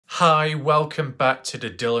Hi, welcome back to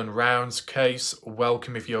the Dylan Rounds case.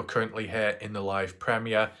 Welcome if you're currently here in the live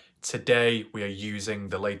premiere. Today we are using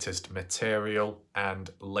the latest material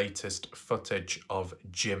and latest footage of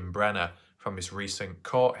Jim Brenner from his recent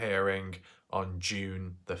court hearing on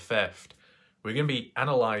June the 5th. We're going to be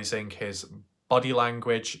analysing his body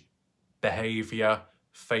language, behaviour,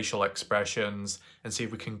 facial expressions and see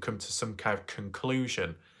if we can come to some kind of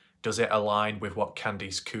conclusion. Does it align with what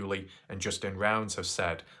Candice Cooley and Justin Rounds have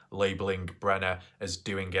said, labelling Brenner as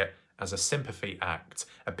doing it as a sympathy act,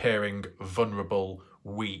 appearing vulnerable,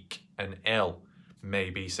 weak and ill,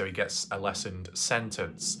 maybe so he gets a lessened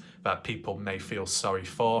sentence, that people may feel sorry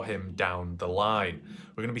for him down the line.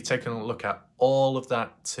 We're going to be taking a look at all of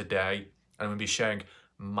that today, and I'm going to be sharing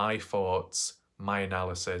my thoughts, my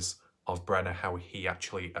analysis of Brenner, how he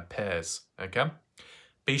actually appears, okay?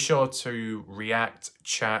 Be sure to react,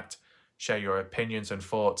 chat, share your opinions and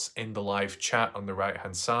thoughts in the live chat on the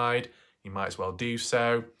right-hand side. You might as well do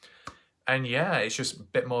so. And yeah, it's just a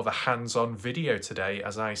bit more of a hands-on video today,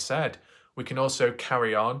 as I said. We can also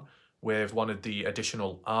carry on with one of the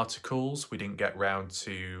additional articles we didn't get round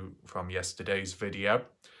to from yesterday's video.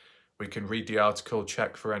 We can read the article,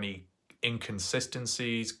 check for any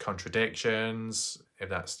inconsistencies, contradictions, if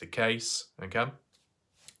that's the case, okay?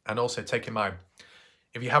 And also take in mind,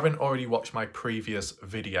 if you haven't already watched my previous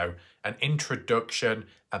video, an introduction,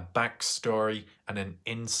 a backstory, and an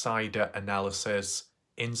insider analysis,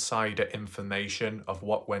 insider information of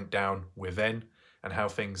what went down within and how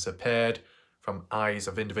things appeared from eyes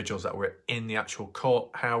of individuals that were in the actual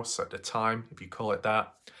courthouse at the time, if you call it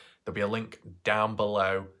that. There'll be a link down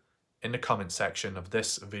below in the comment section of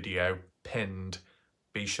this video, pinned.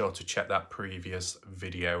 Be sure to check that previous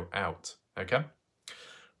video out, okay?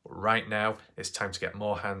 Right now, it's time to get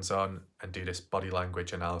more hands-on and do this body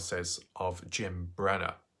language analysis of Jim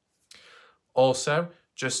Brenner. Also,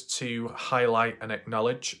 just to highlight and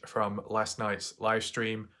acknowledge from last night's live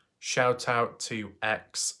stream, shout out to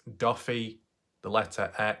X Doffy, the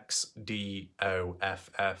letter X, D-O-F-F-Y,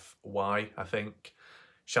 I think.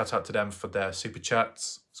 Shout out to them for their super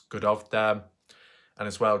chats. It's good of them. And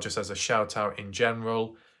as well, just as a shout out in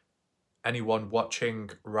general, anyone watching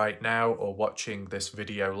right now or watching this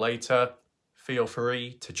video later, feel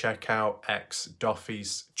free to check out X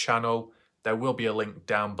Doffy's channel. There will be a link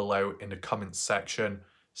down below in the comments section,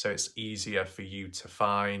 so it's easier for you to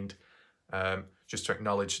find. Just to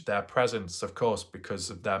acknowledge their presence, of course,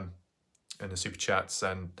 because of them in the super chats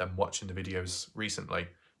and them watching the videos recently.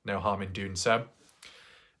 No harm in doing so.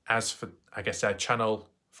 As for, I guess, their channel,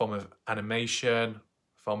 form of animation,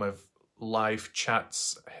 form of live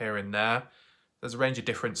chats here and there. There's a range of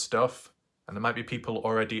different stuff, and there might be people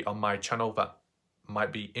already on my channel that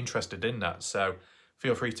might be interested in that. So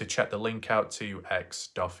feel free to check the link out to X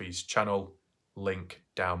Doffy's channel, link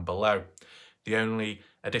down below. The only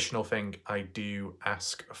additional thing I do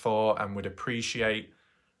ask for and would appreciate,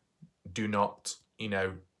 do not,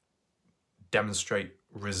 demonstrate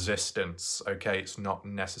resistance, okay? It's not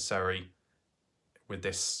necessary with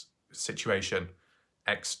this situation.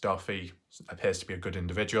 X Doffy appears to be a good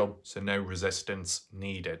individual, so no resistance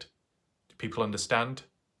needed. Do people understand?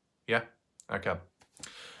 Yeah? Okay.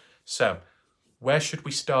 So, where should we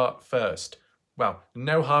start first? Well,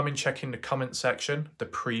 no harm in checking the comment section, the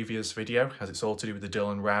previous video, as it's all to do with the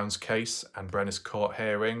Dylan Rounds case and Brenner's court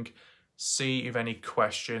hearing. See if any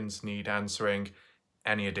questions need answering,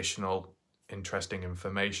 any additional interesting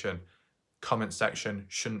information. Comment section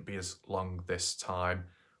shouldn't be as long this time.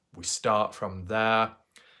 We start from there,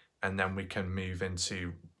 and then we can move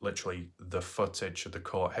into literally the footage of the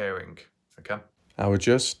court hearing, okay? I will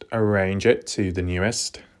just arrange it to the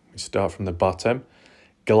newest. We start from the bottom.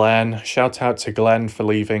 Glenn, shout out to Glenn for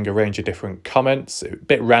leaving a range of different comments. A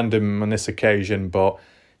bit random on this occasion, but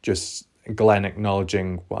just Glenn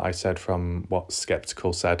acknowledging what I said from what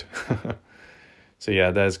Skeptical said. So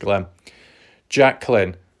yeah, there's Glenn.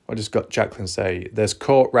 Jacqueline. I just got Jacqueline say, there's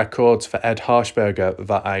court records for Ed Harshberger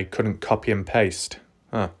that I couldn't copy and paste.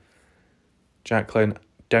 Huh. Jacqueline,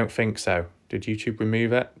 don't think so. Did YouTube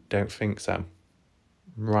remove it? Don't think so.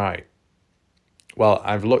 Right. Well,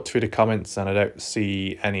 I've looked through the comments and I don't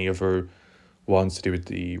see any other ones to do with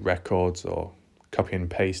the records or copy and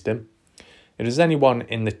pasting. If there's anyone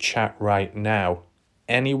in the chat right now,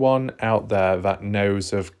 anyone out there that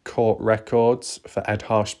knows of court records for Ed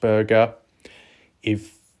Harshberger,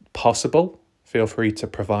 if possible, feel free to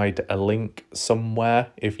provide a link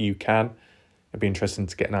somewhere if you can. It'd be interesting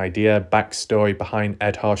to get an idea, backstory behind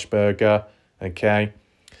Ed Harshberger, okay?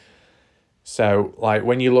 So, like,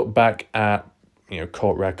 when you look back at,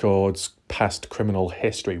 court records, past criminal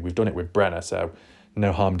history, we've done it with Brenner, so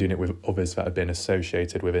no harm doing it with others that have been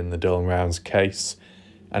associated within the Dylan Rounds case.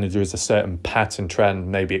 And if there is a certain pattern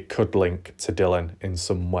trend, maybe it could link to Dylan in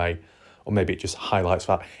some way, or maybe it just highlights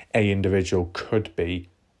that a individual could be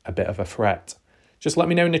a bit of a threat. Just let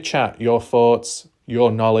me know in the chat your thoughts,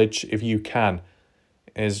 your knowledge, if you can.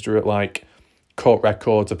 Is there like court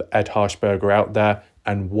records of Ed Harshberger out there,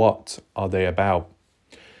 and what are they about?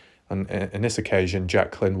 And in this occasion,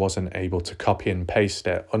 Jacqueline wasn't able to copy and paste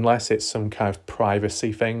it, unless it's some kind of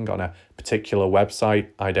privacy thing on a particular website.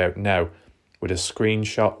 I don't know. Would a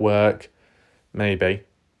screenshot work? Maybe.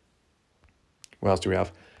 What else do we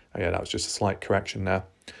have? Oh yeah, that was just a slight correction there.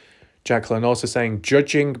 Jacqueline also saying,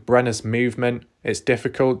 judging Brenner's movement, it's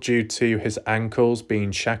difficult due to his ankles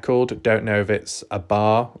being shackled. Don't know if it's a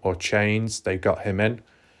bar or chains they got him in.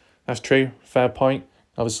 That's true. Fair point.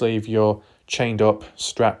 Obviously, if you're chained up,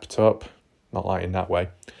 strapped up, not like in that way,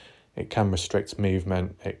 it can restrict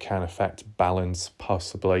movement. It can affect balance,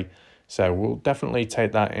 possibly. So we'll definitely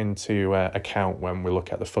take that into account when we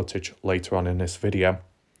look at the footage later on in this video.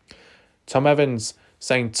 Tom Evans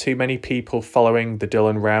saying too many people following the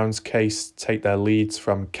Dylan Rounds case take their leads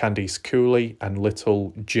from Candice Cooley and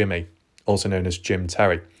Little Jimmy, also known as Jim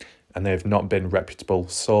Terry, and they have not been reputable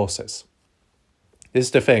sources. This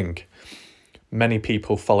is the thing. Many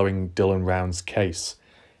people following Dylan Rounds case.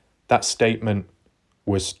 That statement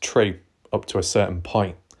was true up to a certain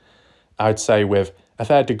point. I'd say with a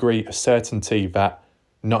fair degree of certainty that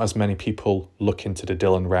not as many people look into the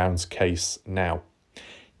Dylan Rounds case now.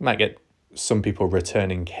 You might get some people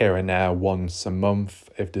returning here and there once a month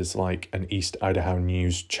if there's like an East Idaho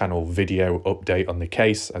News Channel video update on the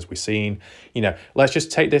case, as we've seen. You know, let's just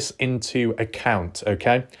take this into account,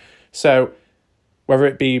 okay? So whether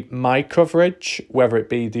it be my coverage, whether it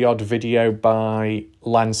be the odd video by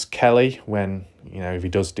Lance Kelly, when, you know, if he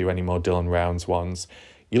does do any more Dylan Rounds ones,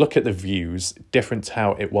 you look at the views, different to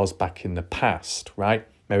how it was back in the past, right?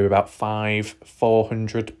 Maybe about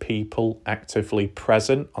 400 people actively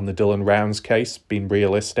present on the Dylan Rounds case, being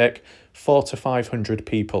realistic, 400 to 500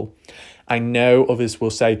 people. I know others will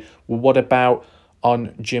say, well, what about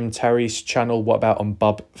on Jim Terry's channel? What about on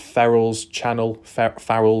Bob Farrell's channel?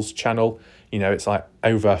 Farrell's channel? You know, it's like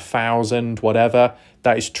over 1,000, whatever.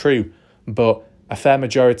 That is true. But a fair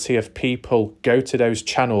majority of people go to those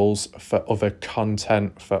channels for other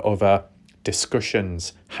content, for other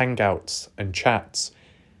discussions, hangouts and chats.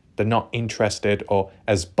 They're not interested or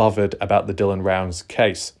as bothered about the Dylan Rounds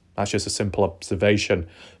case. That's just a simple observation.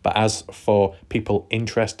 But as for people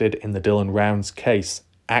interested in the Dylan Rounds case,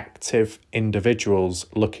 active individuals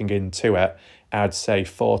looking into it, I'd say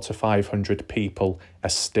 400 to 500 people are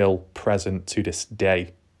still present to this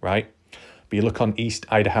day, right? But you look on East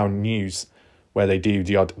Idaho News, where they do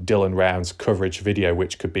the odd Dylan Rounds coverage video,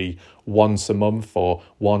 which could be once a month or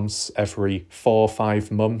once every 4 or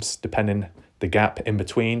 5 months, depending the gap in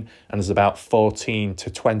between, and there's about 14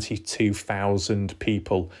 to 22,000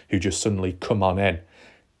 people who just suddenly come on in.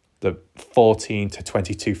 The 14 to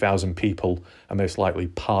 22,000 people are most likely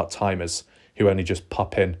part-timers who only just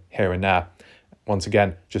pop in here and there. Once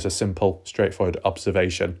again, just a simple, straightforward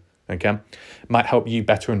observation, okay? Might help you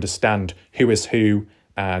better understand who is who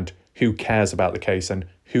and who cares about the case and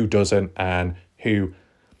who doesn't, and who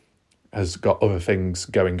has got other things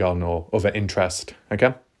going on or other interest,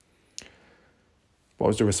 okay? What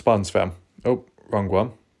was the response from? Oh, wrong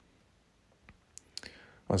one.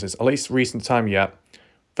 What's this? At least recent time yet.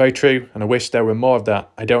 Very true, and I wish there were more of that.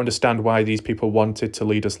 I don't understand why these people wanted to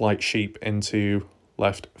lead us like sheep into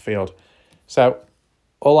left field. So,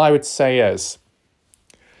 all I would say is,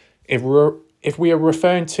 if we are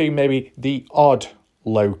referring to maybe the odd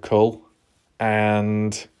local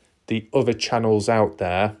and the other channels out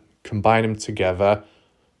there, combine them together,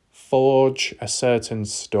 forge a certain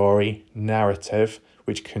story, narrative,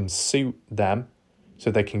 which can suit them so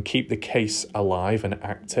they can keep the case alive and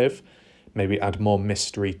active, maybe add more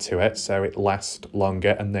mystery to it so it lasts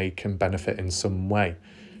longer and they can benefit in some way.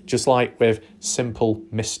 Just like with simple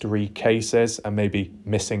mystery cases and maybe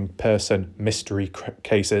missing person mystery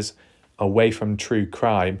cases, away from true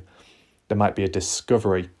crime, there might be a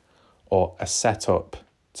discovery or a setup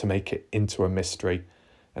to make it into a mystery,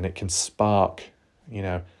 and it can spark, you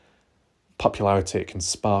know, popularity. It can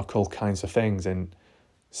spark all kinds of things, and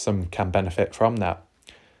some can benefit from that,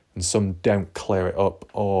 and some don't clear it up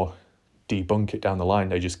or debunk it down the line.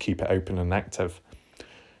 They just keep it open and active.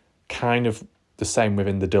 Kind of the same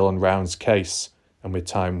within the Dylan Rounds case, and with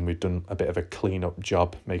time we've done a bit of a clean-up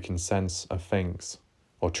job making sense of things,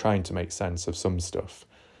 or trying to make sense of some stuff,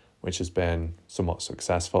 which has been somewhat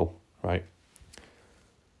successful, right?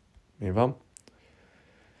 Move on.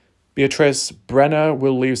 Beatrice, Brenner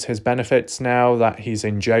will lose his benefits now that he's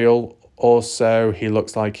in jail. Also, he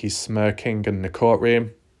looks like he's smirking in the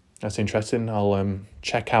courtroom. That's interesting. I'll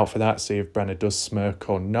check out for that, see if Brenner does smirk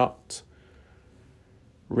or not.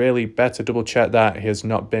 Really better double check that he has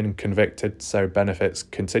not been convicted, so benefits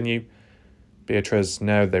continue. Beatrice,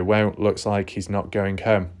 no, they won't. Looks like he's not going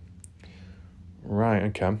home. Right,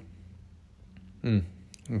 okay.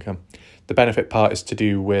 Okay. The benefit part is to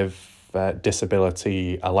do with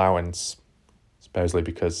disability allowance, supposedly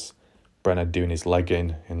because Brenner doing his leg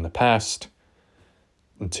in the past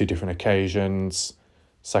on 2 different occasions.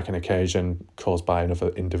 Second occasion caused by another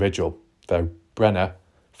individual, though Brenner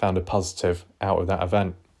found a positive out of that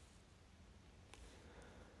event.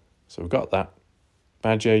 So we've got that.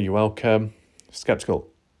 Badger, you're welcome. Skeptical.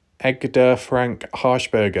 Edgar Frank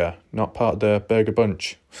Harshberger, not part of the burger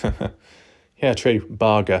bunch. Yeah, true.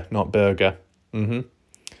 Barger, not burger.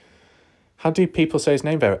 How do people say his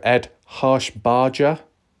name though? Ed Harshbarger?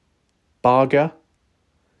 Barger?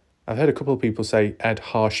 I've heard a couple of people say Ed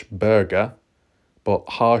Harshberger, but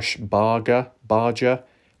Barger?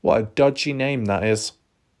 What a dodgy name that is.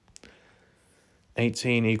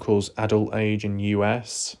 18 equals adult age in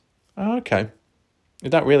US. Oh, okay.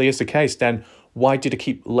 If that really is the case, then why did it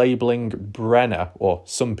keep labelling Brenner, or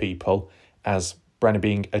some people, as Brenner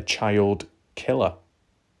being a child killer?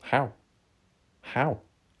 How?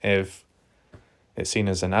 If it's seen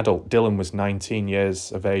as an adult. Dylan was 19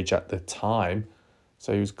 years of age at the time,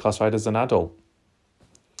 so he was classified as an adult.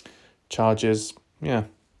 Charges, yeah.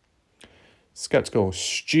 Skeptical.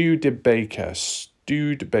 Studebaker,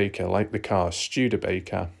 like the car,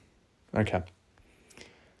 Studebaker. Okay.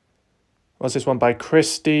 What's this one by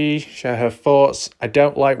Christy? Share her thoughts. I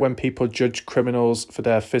don't like when people judge criminals for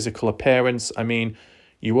their physical appearance. I mean,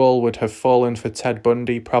 you all would have fallen for Ted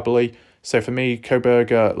Bundy, probably. So for me,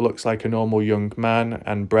 Kohberger looks like a normal young man,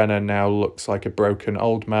 and Brenner now looks like a broken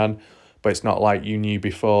old man. But it's not like you knew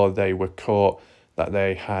before they were caught that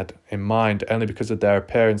they had in mind. Only because of their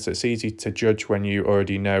appearance, it's easy to judge when you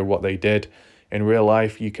already know what they did. In real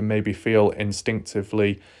life, you can maybe feel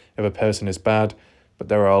instinctively if a person is bad, but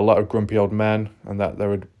there are a lot of grumpy old men, and that they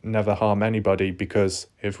would never harm anybody, because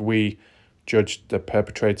if we judge the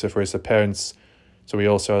perpetrator for his appearance, so we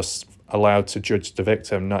also are allowed to judge the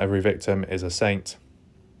victim. Not every victim is a saint.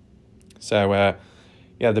 So,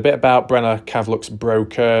 yeah, the bit about Brenner, Cav looks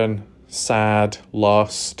broken, sad,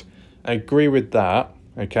 lost. I agree with that,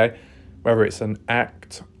 okay? Whether it's an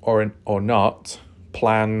act or not,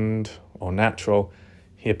 planned or natural,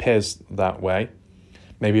 he appears that way.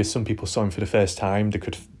 Maybe if some people saw him for the first time, they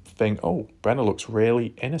could think, oh, Brenner looks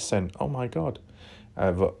really innocent. Oh, my God.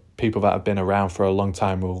 But people that have been around for a long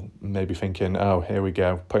time will maybe thinking, oh, here we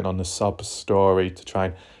go, putting on the sob story to try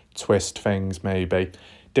and twist things maybe.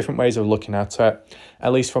 Different ways of looking at it,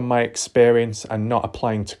 at least from my experience, and not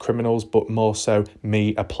applying to criminals, but more so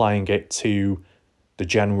me applying it to the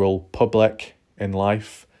general public in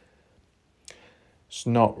life. It's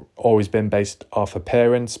not always been based off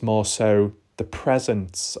appearance, more so the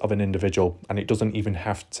presence of an individual, and it doesn't even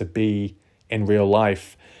have to be in real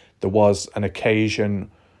life. There was an occasion,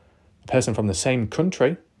 a person from the same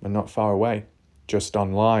country, but not far away, just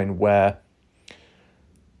online, where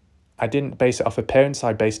I didn't base it off appearance,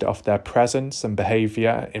 I based it off their presence and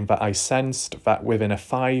behaviour, in that I sensed that within a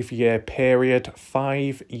 5-year period,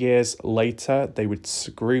 5 years later, they would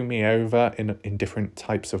screw me over in different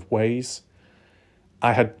types of ways.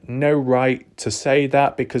 I had no right to say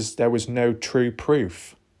that because there was no true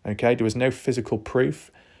proof, okay? There was no physical proof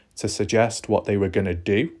to suggest what they were going to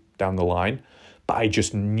do down the line, but I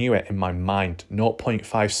just knew it in my mind,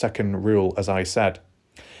 0.5 second rule, as I said.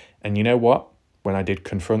 And you know what? When I did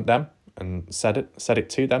confront them and said it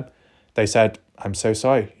to them, they said, I'm so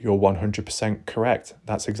sorry, you're 100% correct.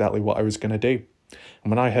 That's exactly what I was going to do. And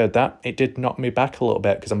when I heard that, it did knock me back a little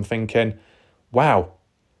bit, because I'm thinking, wow,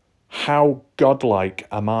 how godlike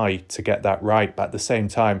am I to get that right? But at the same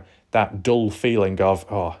time, that dull feeling of,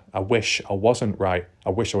 oh, I wish I wasn't right. I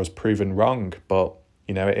wish I was proven wrong, but,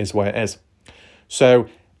 you know, it is what it is. So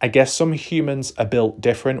I guess some humans are built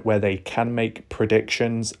different, where they can make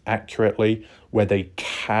predictions accurately, where they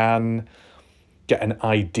can get an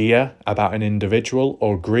idea about an individual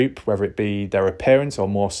or group, whether it be their appearance or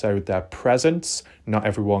more so their presence. Not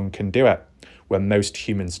everyone can do it. When most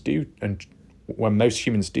humans do, and when most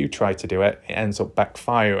humans do try to do it, it ends up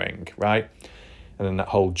backfiring, right? And then that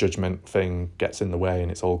whole judgment thing gets in the way, and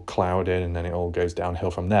it's all clouded, and then it all goes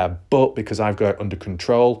downhill from there. But because I've got it under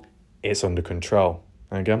control, it's under control.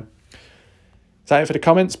 There you go. Is that it for the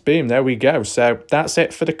comments? Boom, there we go. So that's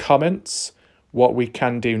it for the comments. What we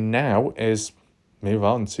can do now is move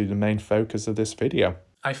on to the main focus of this video.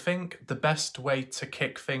 I think the best way to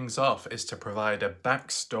kick things off is to provide a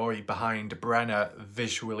backstory behind Brenner,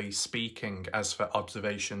 visually speaking, as for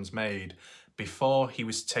observations made before he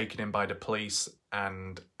was taken in by the police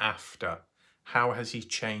and after. How has he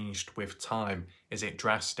changed with time? Is it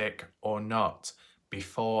drastic or not?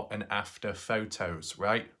 Before and after photos,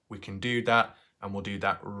 right? We can do that, and we'll do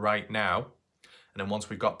that right now. And then once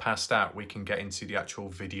we've got past that, we can get into the actual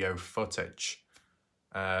video footage.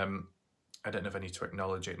 I don't know if I need to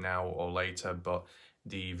acknowledge it now or later, but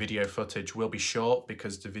the video footage will be short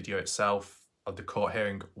because the video itself of the court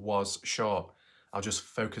hearing was short. I'll just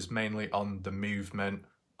focus mainly on the movement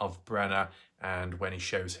of Brenner and when he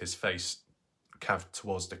shows his face caved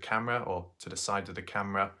towards the camera or to the side of the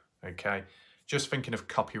camera, okay? Just thinking of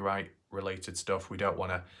copyright related stuff. We don't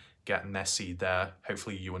want to get messy there.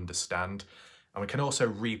 Hopefully you understand. And we can also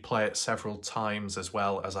replay it several times as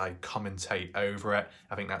well as I commentate over it.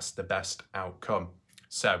 I think that's the best outcome.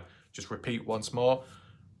 So just repeat once more.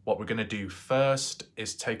 What we're going to do first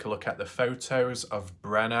is take a look at the photos of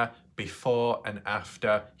Brenner before and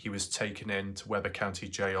after he was taken into Webber County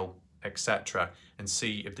Jail, etc., and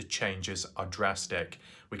see if the changes are drastic.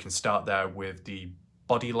 We can start there with the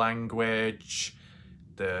body language,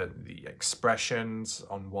 the expressions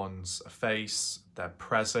on one's face, their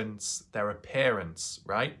presence, their appearance,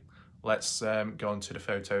 right? Let's go on to the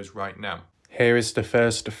photos right now. Here is the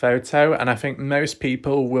first photo, and I think most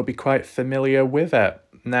people will be quite familiar with it.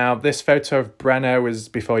 Now, this photo of Brenner was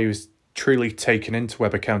before he was truly taken into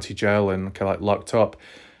Webber County Jail and kind of like locked up.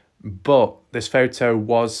 But this photo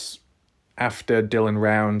was after Dylan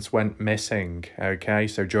Rounds went missing, okay?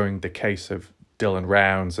 So during the case of Dylan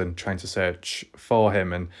Rounds and trying to search for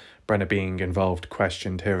him and Brenner being involved,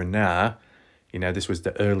 questioned here and there, you know, this was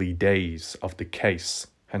the early days of the case,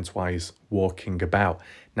 hence why he's walking about.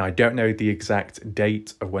 Now, I don't know the exact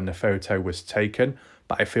date of when the photo was taken,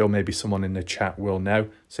 but I feel maybe someone in the chat will know.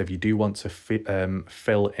 So if you do want to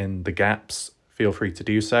fill in the gaps, feel free to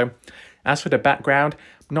do so. As for the background,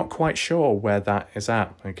 I'm not quite sure where that is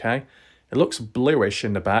at, okay? It looks bluish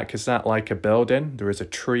in the back. Is that like a building? There is a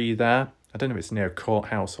tree there. I don't know if it's near a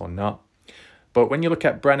courthouse or not. But when you look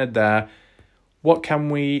at Brenner there, what can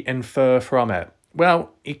we infer from it?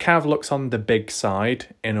 Well, he kind of looks on the big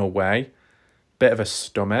side in a way. Bit of a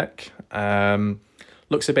stomach.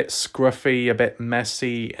 Looks a bit scruffy, a bit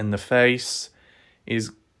messy in the face.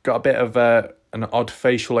 He's got a bit of an odd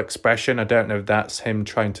facial expression. I don't know if that's him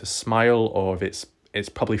trying to smile or if it's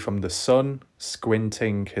probably from the sun,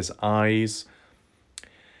 squinting his eyes.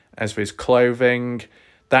 As for his clothing,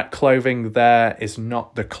 that clothing there is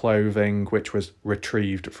not the clothing which was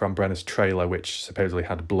retrieved from Brenner's trailer, which supposedly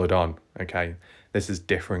had blood on, okay? This is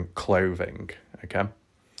different clothing, okay?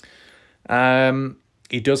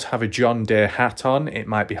 He does have a John Deere hat on. It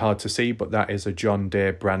might be hard to see, but that is a John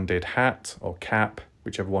Deere branded hat or cap,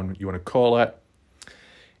 whichever one you want to call it.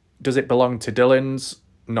 Does it belong to Dylan's?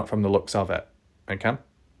 Not from the looks of it, okay?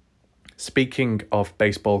 Speaking of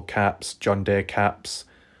baseball caps, John Deere caps,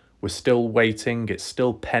 we're still waiting. It's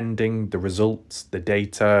still pending the results, the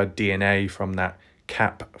data, DNA from that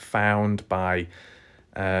cap found by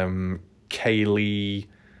Kaylee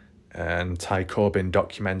and Ty Corbin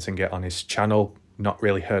documenting it on his channel. Not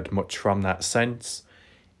really heard much from that since.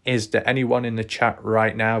 Is there anyone in the chat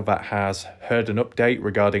right now that has heard an update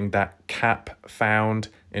regarding that cap found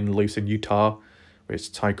in Lucin, Utah,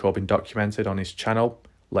 which Ty Corbin documented on his channel?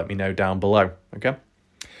 Let me know down below, okay?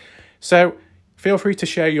 So feel free to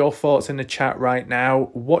share your thoughts in the chat right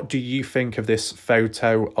now. What do you think of this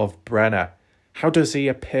photo of Brenner? How does he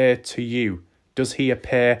appear to you? Does he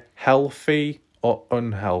appear healthy or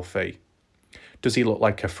unhealthy? Does he look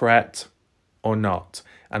like a threat or not?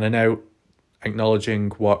 And I know,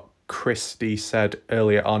 acknowledging what Christy said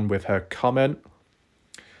earlier on with her comment,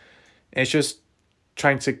 it's just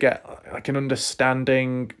trying to get like an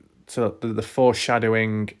understanding to the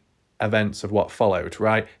foreshadowing events of what followed,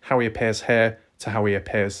 right? How he appears here to how he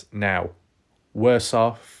appears now. Worse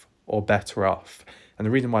off or better off? And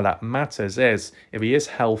the reason why that matters is if he is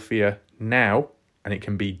healthier now, and it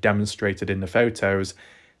can be demonstrated in the photos,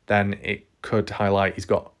 then it could highlight he's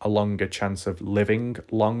got a longer chance of living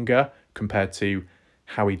longer compared to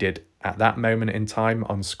how he did at that moment in time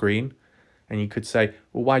on screen. And you could say,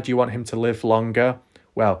 well, why do you want him to live longer?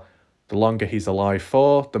 Well, the longer he's alive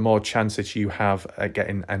for, the more chances you have at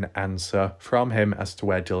getting an answer from him as to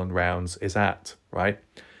where Dylan Rounds is at, right?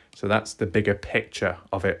 So that's the bigger picture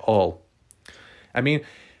of it all. I mean,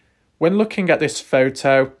 when looking at this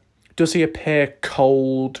photo, does he appear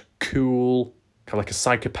cold, cool, kind of like a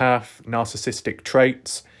psychopath, narcissistic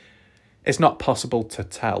traits? It's not possible to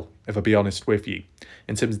tell, if I'll be honest with you.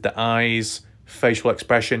 In terms of the eyes, facial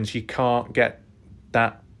expressions, you can't get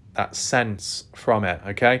that sense from it,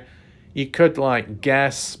 okay? You could like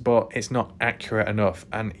guess, but it's not accurate enough.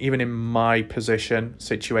 And even in my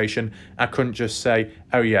situation, I couldn't just say,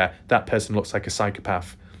 oh yeah, that person looks like a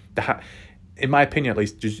psychopath. In my opinion, at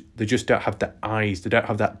least, they just don't have the eyes. They don't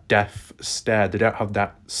have that death stare. They don't have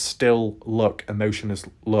that still look, emotionless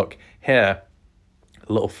look. Here,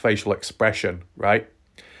 a little facial expression, right?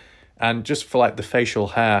 And just for like the facial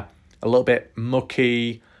hair, a little bit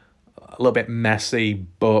mucky, a little bit messy,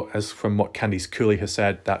 but as from what Candice Cooley has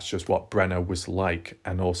said, that's just what Brenner was like,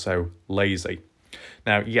 and also lazy.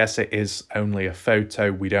 Now, yes, it is only a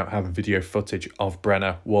photo. We don't have video footage of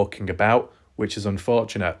Brenner walking about, which is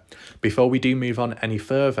unfortunate. Before we do move on any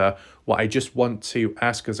further, what I just want to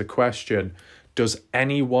ask as a question, does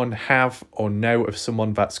anyone have or know of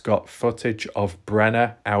someone that's got footage of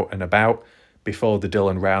Brenner out and about before the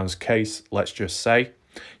Dylan Rounds case, let's just say?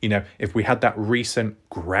 You know, if we had that recent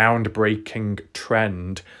groundbreaking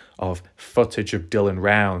trend of footage of Dylan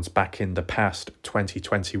Rounds back in the past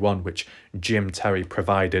 2021, which Jim Terry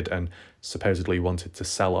provided and supposedly wanted to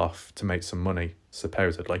sell off to make some money,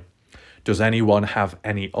 supposedly. Does anyone have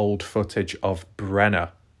any old footage of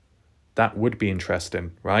Brenner? That would be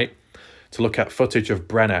interesting, right? To look at footage of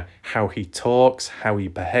Brenner, how he talks, how he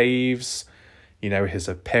behaves, you know, his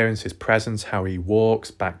appearance, his presence, how he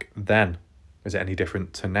walks back then. Is it any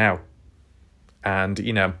different to now? And,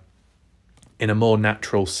 you know, in a more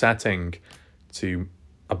natural setting to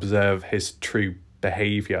observe his true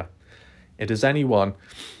behaviour. Does anyone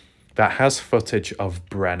that has footage of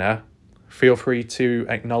Brenner, feel free to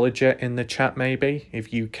acknowledge it in the chat maybe,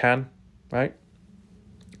 if you can, right?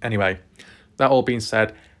 Anyway, that all being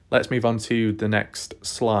said, let's move on to the next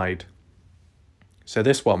slide. So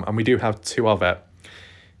this one, and we do have two of it,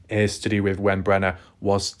 is to do with when Brenner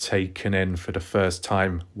was taken in for the first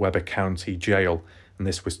time Weber County Jail, and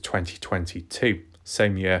this was 2022,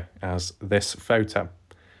 same year as this photo.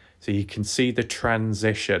 So you can see the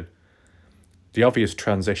transition. The obvious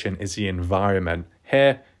transition is the environment.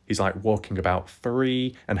 Here, he's like walking about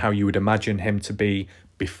free, and how you would imagine him to be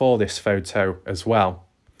before this photo as well.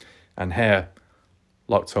 And here,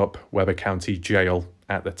 locked up Weber County Jail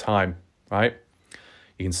at the time, right?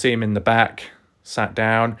 You can see him in the back, sat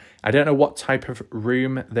down. I don't know what type of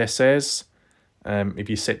room this is, if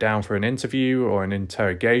you sit down for an interview or an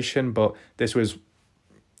interrogation, but this was,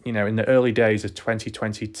 you know, in the early days of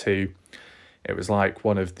 2022, it was like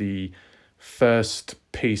one of the first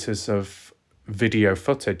pieces of video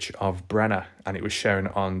footage of Brenner, and it was shown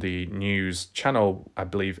on the news channel, I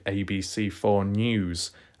believe ABC4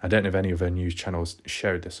 News. I don't know if any other news channels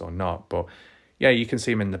showed this or not, but yeah, you can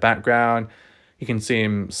see him in the background. You can see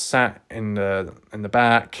him sat in the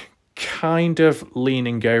back, kind of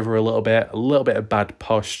leaning over a little bit of bad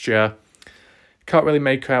posture. Can't really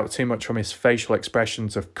make out too much from his facial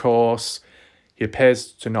expressions, of course. He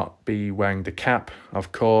appears to not be wearing the cap,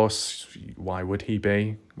 of course. Why would he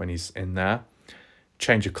be when he's in there?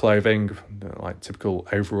 Change of clothing, like typical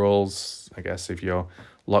overalls, I guess, if you're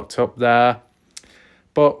locked up there.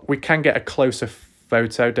 But we can get a closer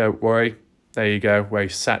photo, don't worry. There you go, where he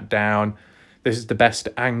sat down. This is the best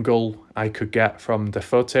angle I could get from the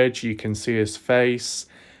footage. You can see his face.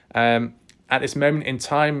 At this moment in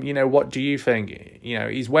time, you know, what do you think? You know,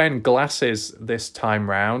 he's wearing glasses this time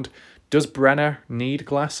round. Does Brenner need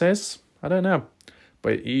glasses? I don't know.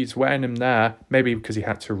 But he's wearing them there, maybe because he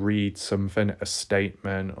had to read something, a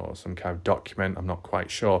statement or some kind of document. I'm not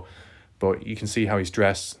quite sure. But you can see how he's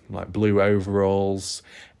dressed, like blue overalls.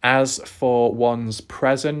 As for one's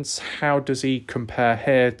presence, how does he compare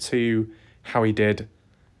here to how he did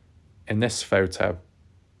in this photo?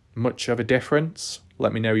 Much of a difference?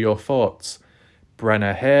 Let me know your thoughts.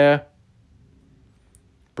 Brenner here,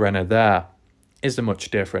 Brenner there. Is there much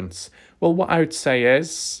difference? Well, what I would say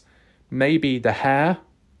is maybe the hair.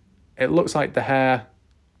 It looks like the hair,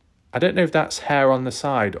 I don't know if that's hair on the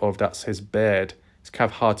side or if that's his beard. It's kind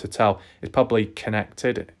of hard to tell. It's probably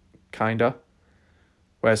connected, kinda.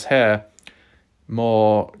 Whereas here,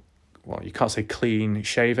 more, well, you can't say clean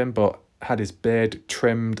shaven, but had his beard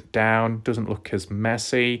trimmed down, doesn't look as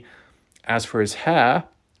messy. As for his hair,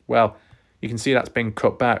 well, you can see that's been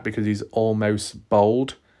cut back because he's almost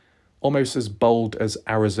bald. Almost as bold as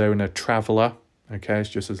Arizona Traveler. Okay, it's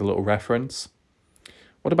just as a little reference.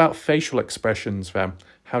 What about facial expressions then?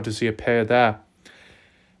 How does he appear there?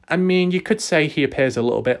 I mean, you could say he appears a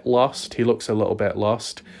little bit lost. He looks a little bit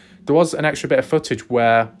lost. There was an extra bit of footage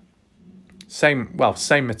where, same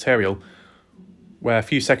material, where a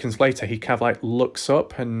few seconds later he kind of like looks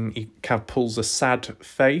up and he kind of pulls a sad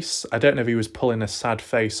face. I don't know if he was pulling a sad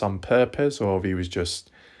face on purpose or if he was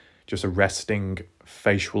just just a resting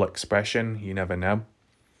facial expression. You never know.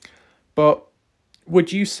 But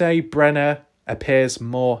would you say Brenner appears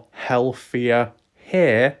more healthier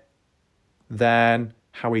here than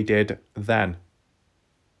how he did then?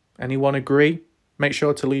 Anyone agree? Make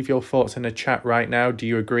sure to leave your thoughts in the chat right now. Do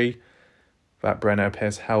you agree that Brenner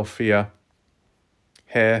appears healthier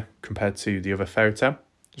here compared to the other photo?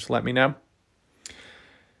 Just let me know.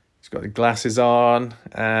 He's got the glasses on.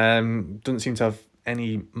 Doesn't seem to have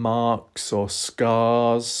any marks or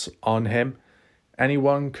scars on him.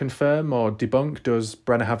 Anyone confirm or debunk? Does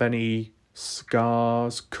Brenner have any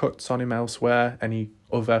scars, cuts on him elsewhere? Any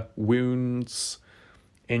other wounds,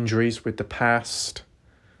 injuries with the past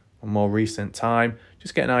or more recent time?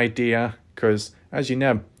 Just get an idea, because as you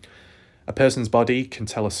know, a person's body can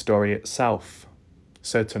tell a story itself.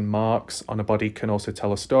 Certain marks on a body can also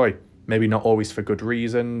tell a story. Maybe not always for good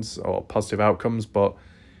reasons or positive outcomes, but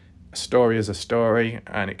a story is a story,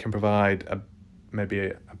 and it can provide maybe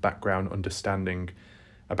a background understanding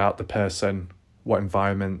about the person, what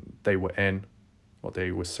environment they were in, what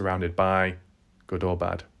they were surrounded by, good or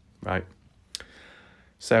bad, right?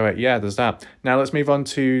 So yeah, there's that. Now let's move on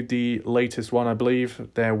to the latest one, I believe.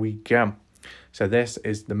 There we go. So this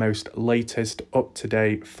is the most latest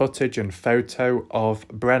up-to-date footage and photo of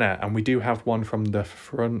Brenner, and we do have one from the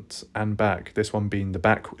front and back, this one being the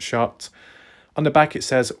back shot. On the back it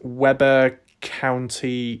says Weber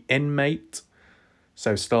County inmate,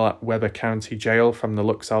 so still at Weber County Jail from the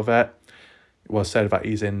looks of it. It was said that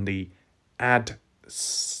he's in the SEG,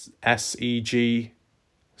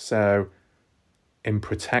 so in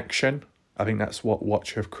protection. I think that's what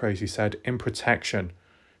Watcher of Crazy said, in protection.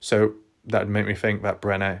 So that would make me think that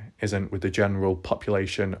Brenner isn't with the general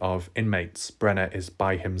population of inmates. Brenner is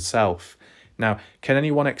by himself. Now, can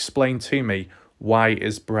anyone explain to me why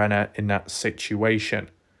is Brenner in that situation?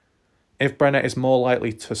 If Brenner is more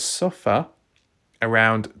likely to suffer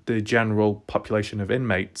around the general population of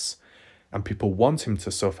inmates and people want him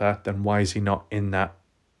to suffer, then why is he not in that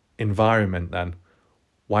environment then?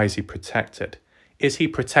 Why is he protected? Is he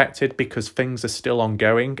protected because things are still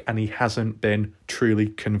ongoing and he hasn't been truly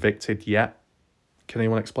convicted yet? Can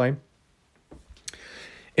anyone explain?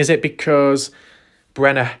 Is it because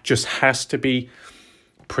Brenner just has to be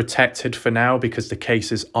protected for now because the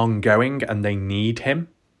case is ongoing and they need him?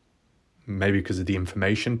 Maybe because of the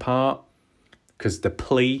information part, because the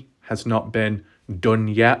plea has not been done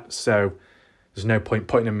yet, so there's no point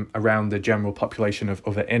putting him around the general population of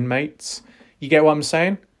other inmates. You get what I'm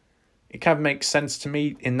saying? It kind of makes sense to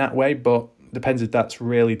me in that way, but depends if that's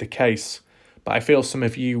really the case. But I feel some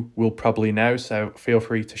of you will probably know, so feel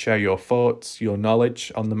free to share your thoughts, your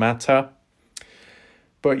knowledge on the matter.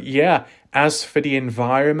 But yeah, as for the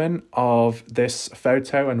environment of this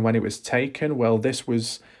photo and when it was taken, well, this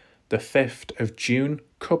was the 5th of June,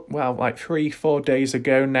 well, like 3-4 days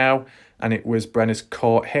ago now, and it was Brenner's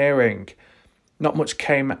court hearing. Not much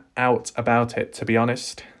came out about it, to be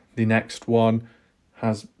honest. The next one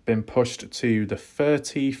has been pushed to the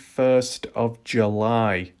 31st of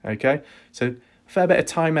July, okay? So a fair bit of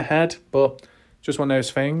time ahead, but just one of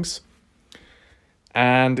those things.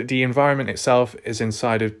 And the environment itself is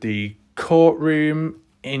inside of the courtroom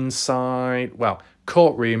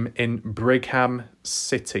courtroom in Brigham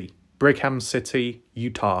City,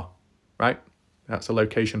 Utah, right? That's a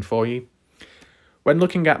location for you. When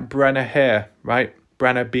looking at Brenner here, right?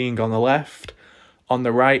 Brenner being on the left, on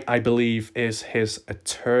the right, I believe, is his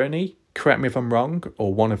attorney. Correct me if I'm wrong,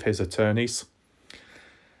 or one of his attorneys.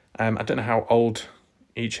 I don't know how old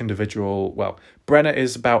each individual... Well, Brenner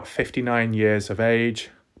is about 59 years of age.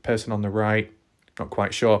 Person on the right, not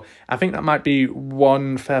quite sure. I think that might be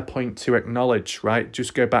one fair point to acknowledge, right?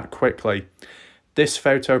 Just go back quickly. This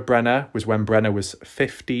photo of Brenner was when Brenner was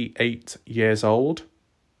 58 years old.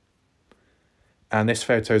 And this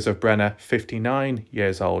photo is of Brenner 59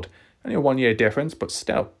 years old. Only a 1 year difference, but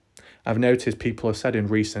still. I've noticed people have said in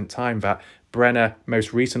recent time that Brenner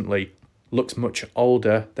most recently looks much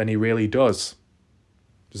older than he really does.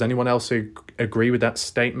 Does anyone else agree with that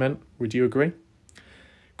statement? Would you agree?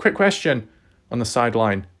 Quick question on the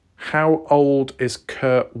sideline. How old is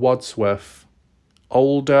Kurt Wadsworth?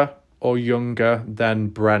 Older or younger than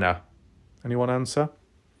Brenner? Anyone answer?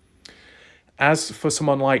 As for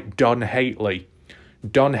someone like Don Hately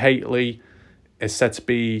is said to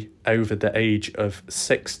be over the age of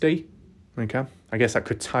 60. Okay, I guess that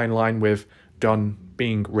could tie in line with Don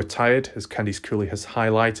being retired, as Candice Cooley has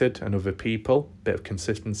highlighted, and other people. Bit of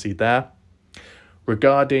consistency there.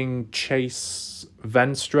 Regarding Chase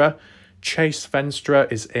Venstra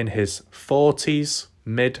is in his 40s,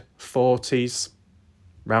 mid-40s,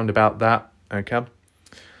 round about that, okay?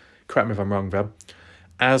 Correct me if I'm wrong, though.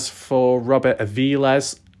 As for Robert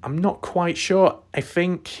Aviles, I'm not quite sure. I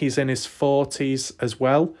think he's in his 40s as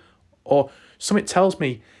well. Or something tells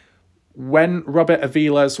me when Robert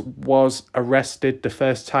Aviles was arrested the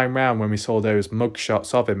first time round, when we saw those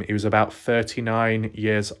mugshots of him, he was about 39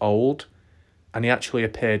 years old. And he actually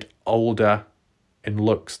appeared older in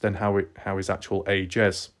looks than how his actual age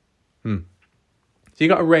is. So you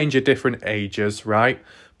got a range of different ages, right?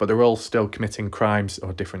 But they're all still committing crimes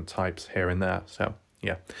or different types here and there. So,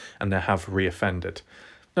 yeah. And they have reoffended.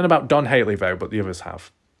 Not about Don Haley, though, but the others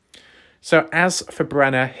have. So as for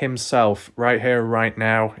Brenner himself, right here, right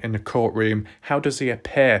now, in the courtroom, how does he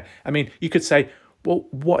appear? I mean, you could say, well,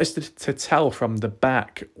 what is to tell from the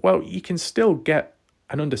back? Well, you can still get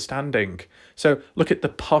an understanding. So look at the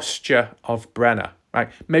posture of Brenner, right?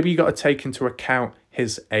 Maybe you got to take into account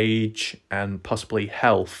his age and possibly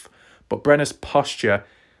health, but Brenner's posture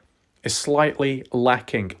is slightly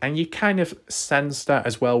lacking, and you kind of sense that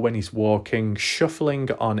as well when he's walking, shuffling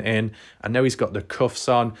on in. I know he's got the cuffs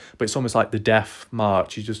on, but it's almost like the death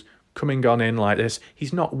march. He's just coming on in like this.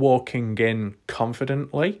 He's not walking in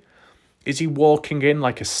confidently. Is he walking in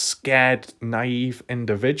like a scared, naive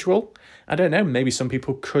individual? I don't know. Maybe some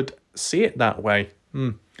people could see it that way.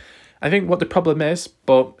 I think what the problem is,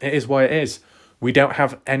 but it is what it is, we don't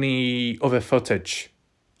have any other footage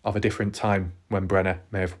of a different time when Brenner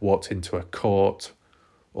may have walked into a court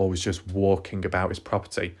or was just walking about his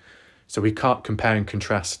property. So we can't compare and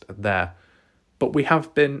contrast there. But we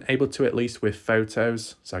have been able to, at least with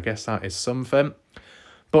photos, so I guess that is something.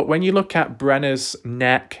 But when you look at Brenner's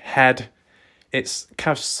neck, head, it's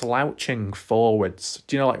kind of slouching forwards.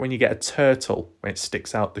 Do you know, like when you get a turtle, when it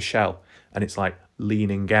sticks out the shell and it's like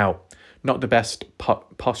leaning out? Not the best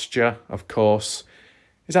posture, of course.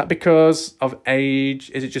 Is that because of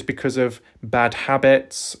age? Is it just because of bad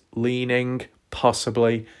habits, leaning?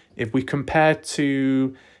 Possibly. If we compare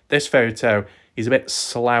to this photo, he's a bit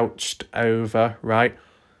slouched over, right?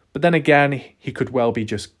 But then again, he could well be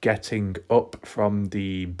just getting up from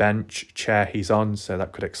the bench chair he's on, so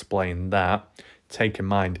that could explain that. Take in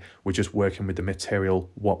mind, we're just working with the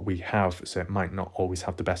material, what we have, so it might not always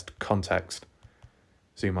have the best context.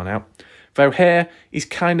 Zoom on out. Though here, he's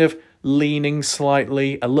kind of leaning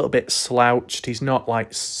slightly, a little bit slouched. He's not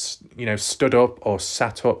like, you know, stood up or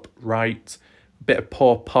sat up right. A bit of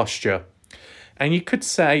poor posture. And you could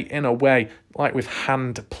say, in a way, like with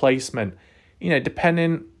hand placement, you know,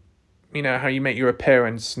 depending, you know, how you make your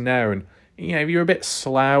appearance known, you know, if you're a bit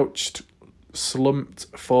slouched, slumped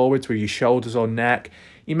forwards with your shoulders or neck,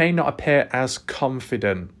 you may not appear as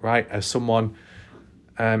confident, right, as someone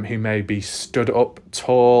who may be stood up,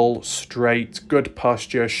 tall, straight, good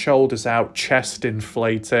posture, shoulders out, chest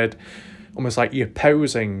inflated, almost like you're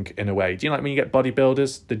posing in a way. Do you know, like when you get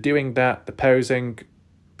bodybuilders, they're doing that, they're posing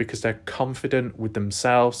because they're confident with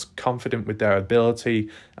themselves, confident with their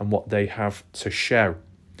ability and what they have to show.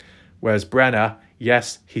 Whereas Brenner,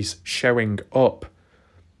 yes, he's showing up,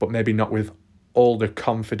 but maybe not with all the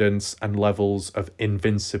confidence and levels of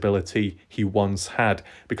invincibility he once had.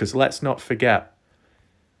 Because let's not forget,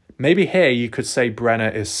 maybe here you could say Brenner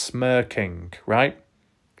is smirking, right?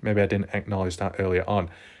 Maybe I didn't acknowledge that earlier on.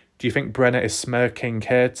 Do you think Brenner is smirking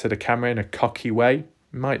here to the camera in a cocky way?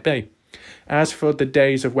 Might be. As for the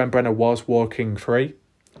days of when Brenner was walking free,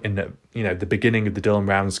 in the, you know, the beginning of the Dylan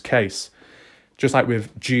Rounds case, just like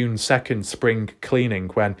with June 2nd spring cleaning,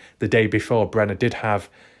 when the day before Brenner did have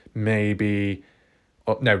maybe,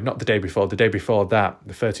 or no, not the day before that,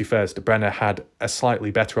 the 31st, Brenner had a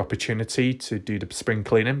slightly better opportunity to do the spring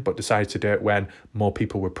cleaning, but decided to do it when more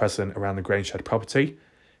people were present around the Grangeshed property.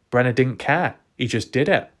 Brenner didn't care. He just did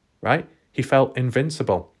it, right? He felt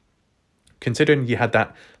invincible. Considering you had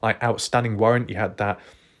that like outstanding warrant, you had that,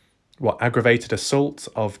 what, aggravated assault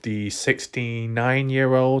of the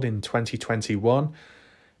 69-year-old in 2021.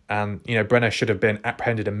 And, you know, Brenner should have been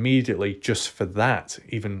apprehended immediately just for that,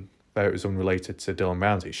 even though it was unrelated to Dylan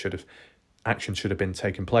Rounds. Action should have been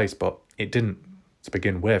taken place, but it didn't to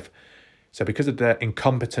begin with. So because of the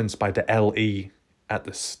incompetence by the LE at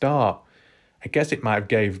the start, I guess it might have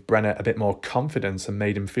gave Brenner a bit more confidence and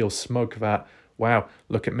made him feel smug that, wow,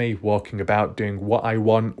 look at me walking about doing what I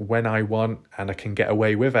want, when I want, and I can get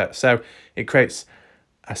away with it. So it creates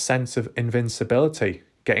a sense of invincibility,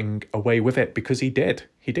 getting away with it, because he did.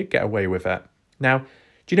 He did get away with it. Now, do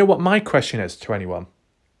you know what my question is to anyone?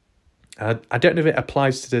 I don't know if it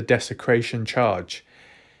applies to the desecration charge.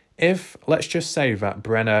 If, let's just say that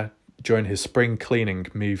Brenner, during his spring cleaning,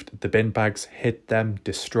 moved the bin bags, hid them,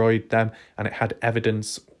 destroyed them, and it had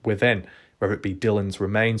evidence within, whether it be Dylan's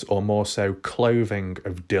remains or more so clothing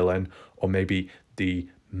of Dylan, or maybe the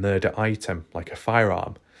murder item, like a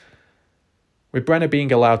firearm. With Brenner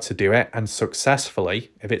being allowed to do it, and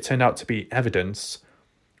successfully, if it turned out to be evidence,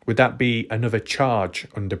 would that be another charge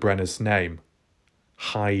under Brenner's name?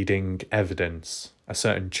 Hiding evidence, a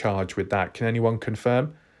certain charge with that. Can anyone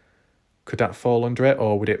confirm? Could that fall under it,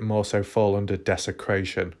 or would it more so fall under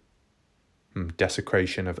desecration?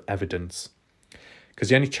 Desecration of evidence. Because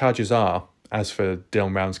the only charges are, as for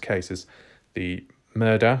Dylan Brown's case, is the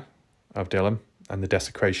murder of Dylan and the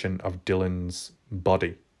desecration of Dylan's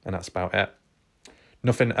body. And that's about it.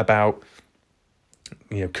 Nothing about,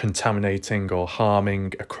 contaminating or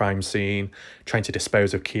harming a crime scene, trying to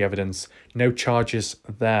dispose of key evidence. No charges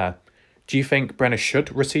there. Do you think Brenner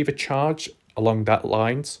should receive a charge along that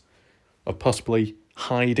lines of possibly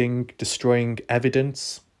hiding, destroying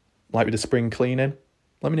evidence, like with the spring cleaning?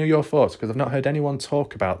 Let me know your thoughts, because I've not heard anyone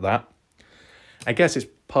talk about that. I guess it's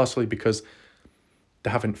partially because they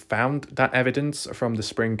haven't found that evidence from the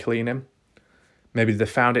spring cleaning. Maybe if they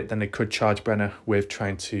found it, then they could charge Brenner with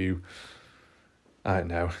trying to, I don't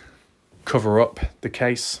know, cover up the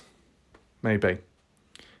case. Maybe.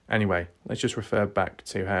 Anyway, let's just refer back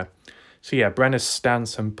to her. So yeah, Brenner's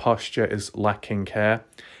stance and posture is lacking here.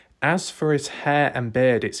 As for his hair and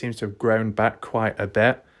beard, it seems to have grown back quite a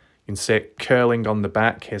bit. You can see it curling on the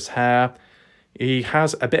back, his hair. He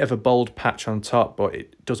has a bit of a bald patch on top, but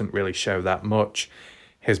it doesn't really show that much.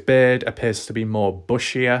 His beard appears to be more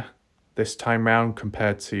bushier this time round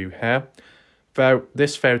compared to here. Though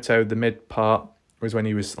this photo, the mid part, was when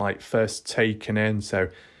he was like first taken in, so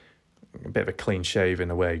a bit of a clean shave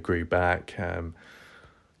in a way, grew back,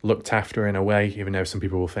 looked after in a way, even though some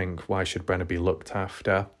people will think, why should Brenner be looked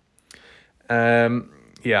after?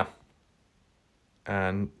 Yeah.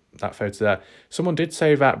 And that photo there. Someone did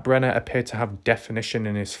say that Brenner appeared to have definition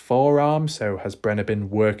in his forearm, so has Brenner been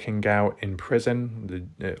working out in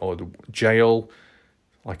prison or the jail,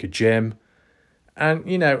 like a gym? And,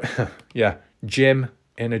 yeah, gym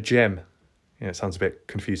in a gym. Yeah, it sounds a bit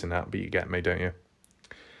confusing that, but you get me, don't you?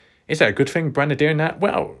 Is that a good thing, Brenner doing that?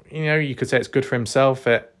 Well, you could say it's good for himself.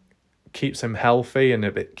 It keeps him healthy, and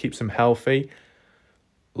if it keeps him healthy,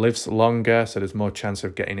 lives longer, so there's more chance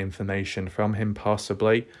of getting information from him,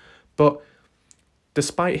 possibly. But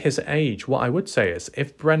despite his age, what I would say is,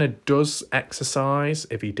 if Brenner does exercise,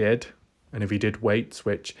 if he did weights,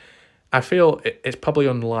 which I feel it's probably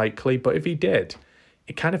unlikely, but if he did,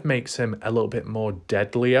 it kind of makes him a little bit more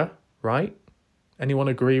deadlier, right? Anyone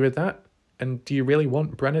agree with that? And do you really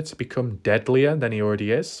want Brenner to become deadlier than he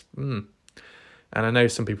already is? And I know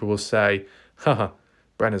some people will say, haha,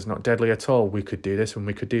 Brenner's not deadly at all. We could do this and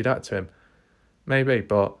we could do that to him. Maybe,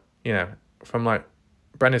 but, from like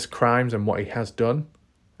Brenner's crimes and what he has done,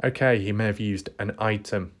 okay, he may have used an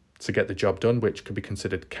item to get the job done, which could be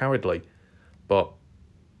considered cowardly, but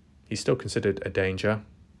he's still considered a danger,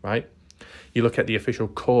 right? You look at the official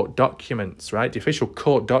court documents, right? The official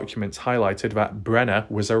court documents highlighted that Brenner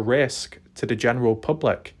was a risk to the general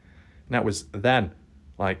public. And that was then,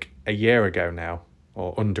 like a year ago now,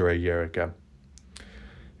 or under a year ago.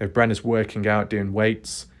 If Brenner's working out, doing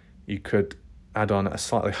weights, you could add on a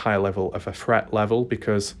slightly higher level of a threat level,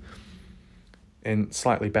 because in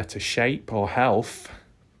slightly better shape or health,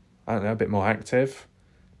 I don't know, a bit more active,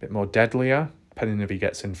 a bit more deadlier, depending if he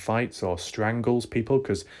gets in fights or strangles people,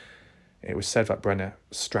 because it was said that Brenner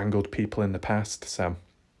strangled people in the past. So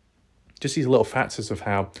just these little factors of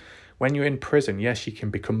how when you're in prison, yes, you can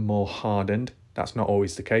become more hardened. That's not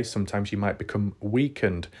always the case. Sometimes you might become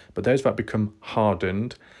weakened, but those that become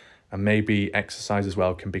hardened and maybe exercise as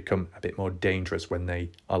well can become a bit more dangerous when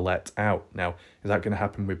they are let out. Now, is that going to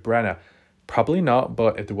happen with Brenner? Probably not,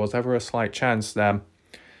 but if there was ever a slight chance, then,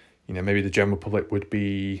 maybe the general public would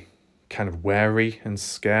be kind of wary and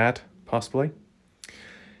scared, possibly.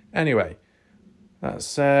 Anyway,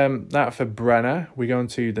 that's that for Brenner. We go on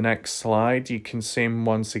to the next slide. You can see him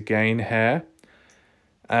once again here.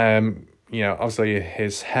 Obviously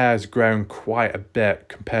his hair's grown quite a bit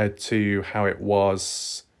compared to how it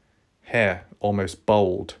was here, almost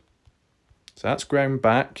bald. So that's grown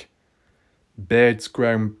back. Beard's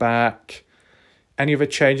grown back. Any other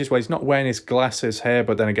changes? Well, he's not wearing his glasses here,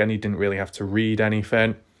 but then again, he didn't really have to read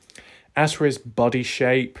anything. As for his body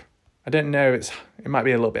shape, I don't know, it might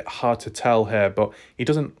be a little bit hard to tell here, but he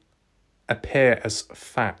doesn't appear as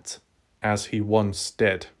fat as he once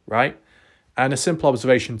did, right? And a simple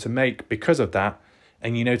observation to make because of that,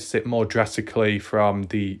 and you notice it more drastically from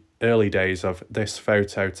the early days of this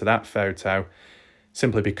photo to that photo,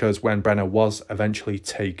 simply because when Brenner was eventually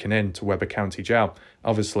taken into Webber County Jail,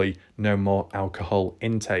 obviously no more alcohol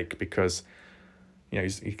intake, because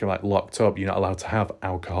he's like locked up. You're not allowed to have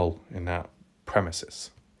alcohol in that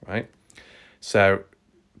premises, right? So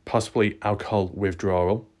possibly alcohol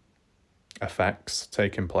withdrawal. effects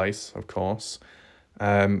taking place, of course.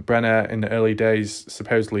 Brenner, in the early days,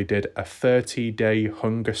 supposedly did a 30-day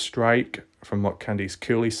hunger strike, from what Candice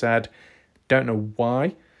Cooley said. Don't know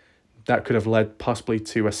why. That could have led possibly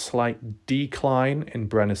to a slight decline in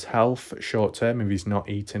Brenner's health short term if he's not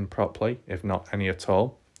eating properly, if not any at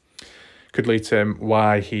all. Could lead to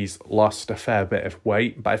why he's lost a fair bit of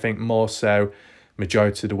weight, but I think more so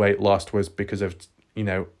majority of the weight lost was because of, you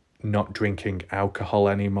know, not drinking alcohol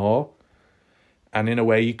anymore. And in a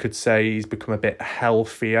way you could say he's become a bit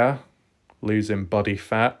healthier, losing body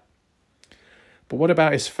fat. But what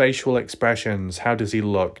about his facial expressions? How does he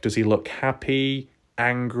look? Does he look happy,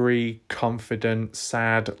 angry, confident,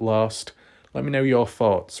 sad, lost? Let me know your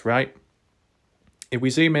thoughts, right? If we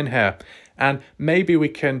zoom in here, and maybe we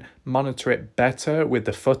can monitor it better with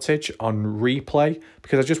the footage on replay,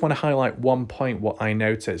 because I just want to highlight one point what I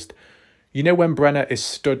noticed. You know when Brenner is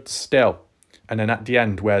stood still, and then at the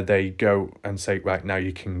end where they go and say, right, now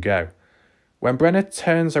you can go. When Brenner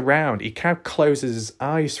turns around, he kind of closes his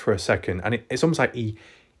eyes for a second, and it's almost like he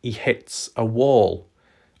hits a wall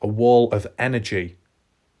of energy.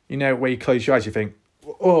 You know, where you close your eyes, you think,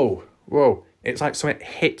 whoa, whoa. It's like something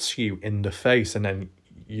hits you in the face, and then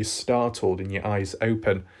you're startled and your eyes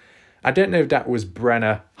open. I don't know if that was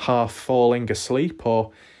Brenner half falling asleep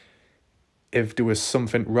or if there was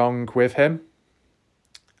something wrong with him.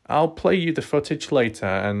 I'll play you the footage later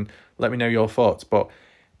and let me know your thoughts. But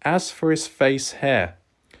as for his face here,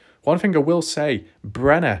 one thing I will say,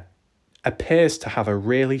 Brenner appears to have a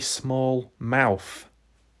really small mouth.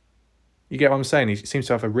 You get what I'm saying? He seems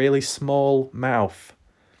to have a really small mouth.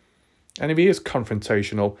 And if he is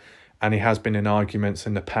confrontational, and he has been in arguments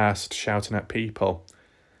in the past, shouting at people,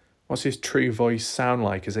 what's his true voice sound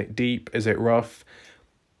like? Is it deep? Is it rough?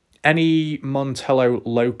 Any Montello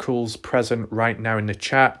locals present right now in the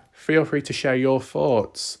chat, feel free to share your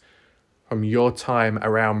thoughts from your time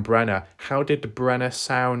around Brenner. How did Brenner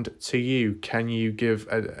sound to you? Can you give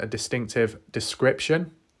a distinctive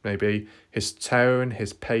description? Maybe his tone,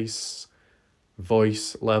 his pace,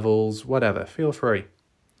 voice levels, whatever. Feel free.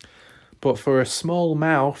 But for a small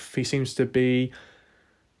mouth, he seems to be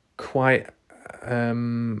quite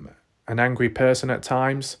an angry person at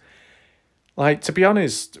times. Like, to be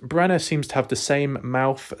honest, Brenner seems to have the same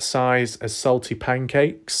mouth size as salty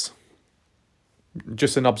pancakes.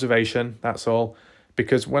 Just an observation, that's all.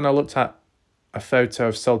 Because when I looked at a photo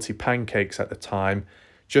of salty pancakes at the time,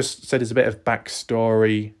 just so there's a bit of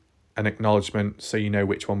backstory and acknowledgement so you know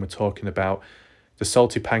which one we're talking about. The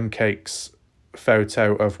salty pancakes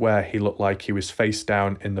photo of where he looked like he was face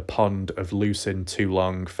down in the pond of lucerne too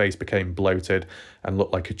long, face became bloated and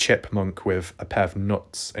looked like a chipmunk with a pair of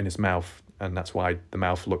nuts in his mouth, and that's why the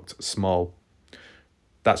mouth looked small.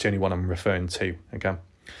 That's the only one I'm referring to, okay?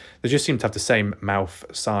 They just seem to have the same mouth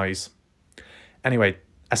size. Anyway,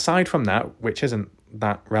 aside from that, which isn't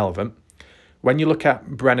that relevant, when you look at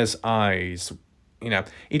Brenner's eyes, you know,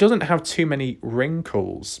 he doesn't have too many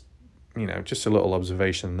wrinkles, you know, just a little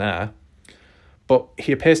observation there. But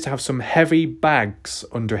he appears to have some heavy bags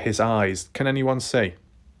under his eyes. Can anyone see?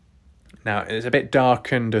 Now, it's a bit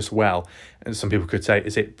darkened as well. And some people could say,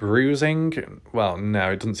 is it bruising? Well,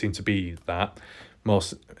 no, it doesn't seem to be that.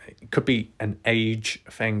 It could be an age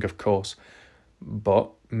thing, of course. But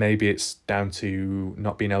maybe it's down to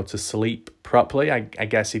not being able to sleep properly. I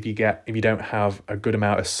guess if you don't have a good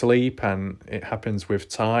amount of sleep and it happens with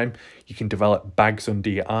time, you can develop bags under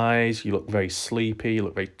your eyes. You look very sleepy, you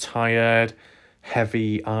look very tired.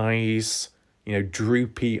 Heavy eyes, you know,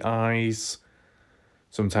 droopy eyes.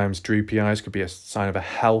 Sometimes droopy eyes could be a sign of a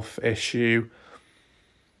health issue.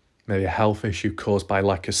 Maybe a health issue caused by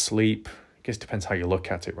lack of sleep. I guess it depends how you look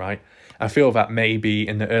at it, right? I feel that maybe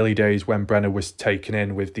in the early days when Brenner was taken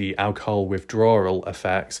in with the alcohol withdrawal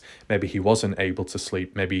effects, maybe he wasn't able to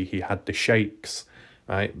sleep. Maybe he had the shakes,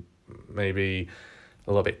 right? Maybe a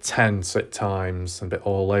little bit tense at times, a bit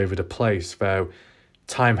all over the place, though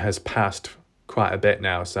time has passed quite a bit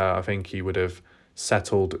now, so I think he would have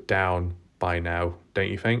settled down by now, don't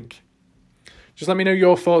you think? Just let me know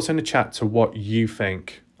your thoughts in the chat to what you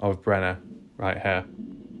think of Brenner right here.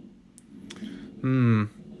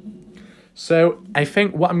 So I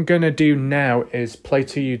think what I'm going to do now is play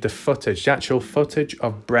to you the footage, the actual footage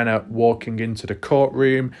of Brenner walking into the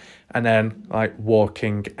courtroom and then like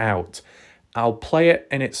walking out. I'll play it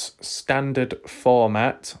in its standard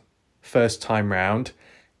format first time round,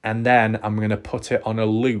 and then I'm going to put it on a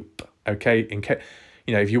loop, okay? In case,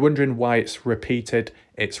 you know, if you're wondering why it's repeated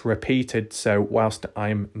so whilst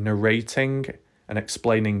I'm narrating and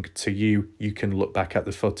explaining to you, you can look back at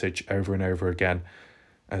the footage over and over again,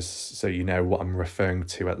 so you know what I'm referring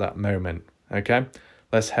to at that moment, okay?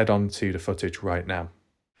 Let's head on to the footage right now.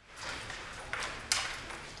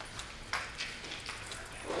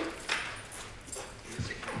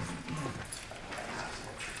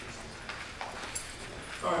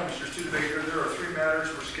 All right, Mr. Studebaker, there are 3 matters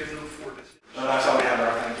we're scheduled for this. That's all we have,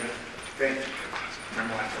 Earl. Thank you. Thank you.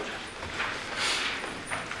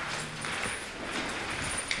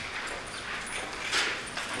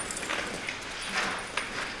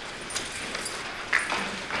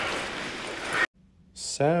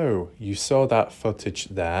 So, you saw that footage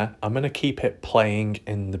there. I'm going to keep it playing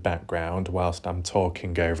in the background whilst I'm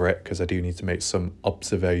talking over it because I do need to make some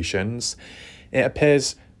observations. It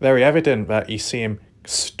appears very evident that you see him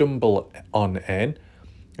stumble on in,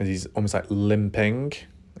 as he's almost like limping.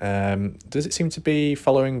 Does it seem to be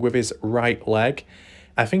following with his right leg?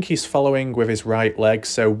 I think he's following with his right leg,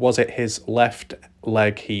 so was it his left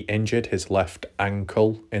leg he injured, his left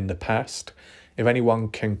ankle in the past? If anyone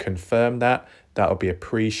can confirm that, that would be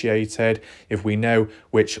appreciated. If we know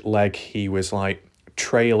which leg he was like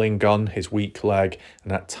trailing on, his weak leg,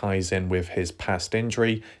 and that ties in with his past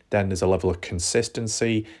injury, then there's a level of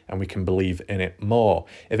consistency and we can believe in it more.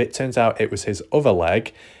 If it turns out it was his other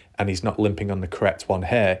leg and he's not limping on the correct one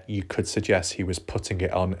here, you could suggest he was putting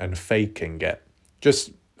it on and faking it.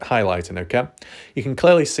 Just highlighting, okay? You can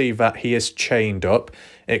clearly see that he is chained up.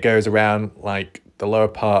 It goes around like the lower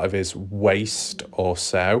part of his waist or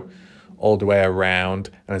so, all the way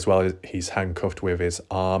around, and as well as he's handcuffed with his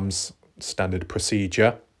arms, standard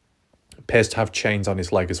procedure. Appears to have chains on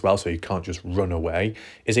his leg as well, so he can't just run away.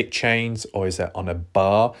 Is it chains or is it on a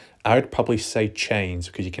bar? I would probably say chains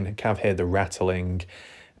because you can kind of hear the rattling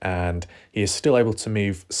and he is still able to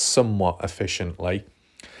move somewhat efficiently.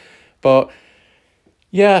 But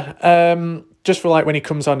yeah, just for like when he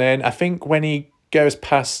comes on in, I think when he goes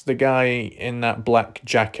past the guy in that black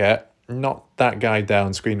jacket, not that guy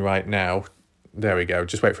down screen right now. There we go.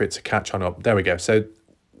 Just wait for it to catch on up. There we go. So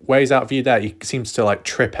where he's out of view there, he seems to like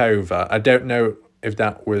trip over. I don't know if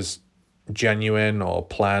that was genuine or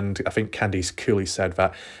planned. I think Candice Cooley said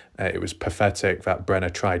that it was pathetic that Brenner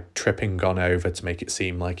tried tripping on over to make it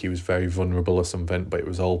seem like he was very vulnerable or something, but it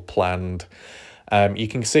was all planned. You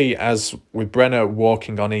can see as with Brenner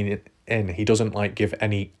walking on in, he doesn't like give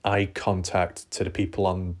any eye contact to the people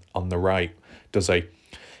on the right, does he?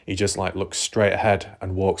 He just like looks straight ahead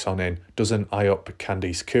and walks on in. Doesn't eye up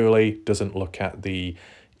Candice Cooley, doesn't look at the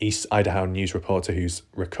East Idaho news reporter who's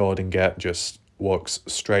recording it, just walks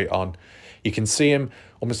straight on. You can see him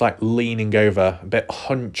almost like leaning over, a bit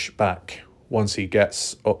hunchback once he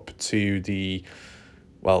gets up to the,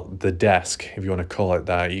 well, the desk, if you want to call it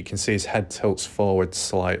that. You can see his head tilts forward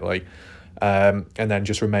slightly and then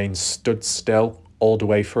just remains stood still all the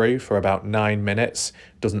way through for about 9 minutes.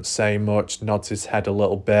 Doesn't say much, nods his head a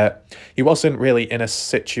little bit. He wasn't really in a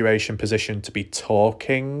position to be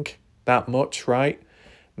talking that much, right?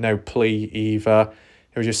 No plea either.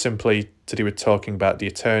 It was just simply to do with talking about the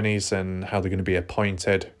attorneys and how they're going to be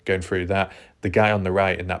appointed, going through that. The guy on the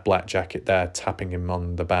right in that black jacket there, tapping him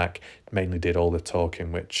on the back, mainly did all the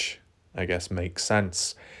talking, which I guess makes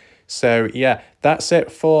sense. So yeah, that's it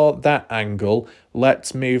for that angle.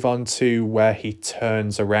 Let's move on to where he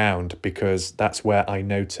turns around, because that's where I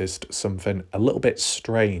noticed something a little bit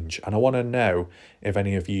strange, and I want to know if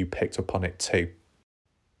any of you picked up on it too.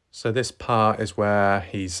 So this part is where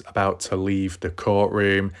he's about to leave the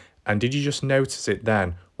courtroom, and did you just notice it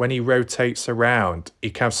then? When he rotates around,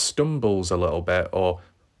 he kind of stumbles a little bit, or,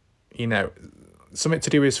 you know, something to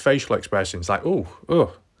do with his facial expressions, like,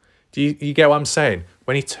 oh. Do you get what I'm saying?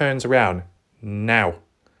 When he turns around, now.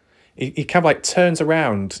 He kind of like turns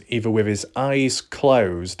around either with his eyes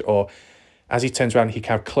closed, or as he turns around, he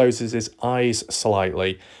kind of closes his eyes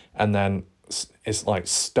slightly and then is like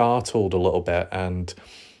startled a little bit and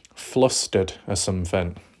flustered or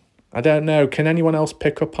something. I don't know. Can anyone else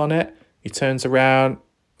pick up on it? He turns around.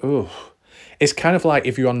 Ooh. It's kind of like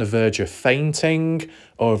if you're on the verge of fainting,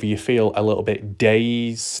 or if you feel a little bit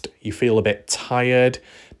dazed, you feel a bit tired,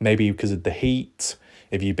 maybe because of the heat,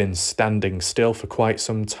 if you've been standing still for quite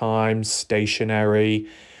some time, stationary,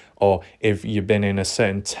 or if you've been in a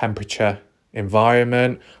certain temperature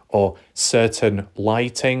environment or certain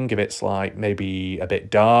lighting, if it's like maybe a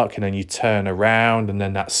bit dark and then you turn around and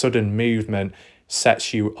then that sudden movement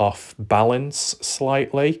sets you off balance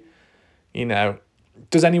slightly. You know,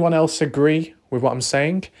 does anyone else agree with what I'm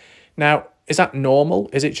saying? Now, is that normal?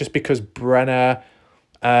 Is it just because Brenner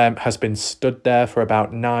has been stood there for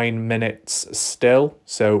about 9 minutes still?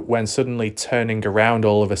 So when suddenly turning around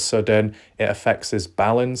all of a sudden, it affects his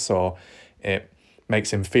balance, or it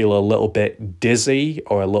makes him feel a little bit dizzy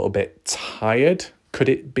or a little bit tired? Could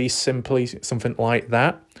it be simply something like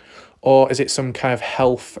that? Or is it some kind of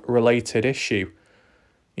health-related issue?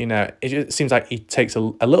 You know, it seems like he takes a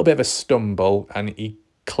little bit of a stumble and he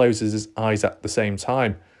closes his eyes at the same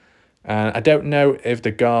time. And I don't know if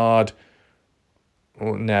the guard...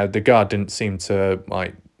 Well, no, the guard didn't seem to,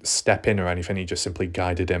 like, step in or anything. He just simply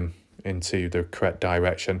guided him into the correct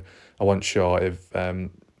direction. I wasn't sure if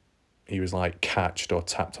he was, like, catched or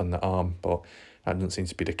tapped on the arm, but that doesn't seem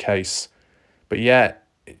to be the case. But yeah,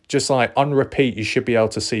 just like on repeat, you should be able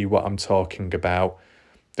to see what I'm talking about.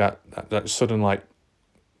 That sudden like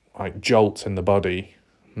jolt in the body.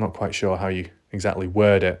 I'm not quite sure how you exactly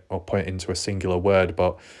word it or put it into a singular word,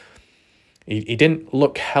 but he didn't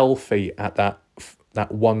look healthy at that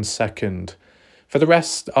 1 second. For the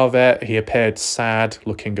rest of it, he appeared sad,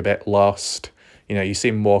 looking a bit lost. You know, you see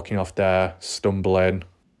him walking off there, stumbling.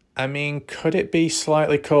 I mean, could it be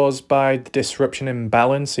slightly caused by the disruption in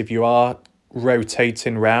balance if you are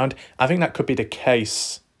rotating round? I think that could be the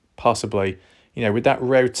case, possibly. You know, with that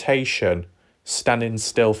rotation, standing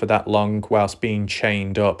still for that long whilst being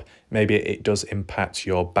chained up, maybe it does impact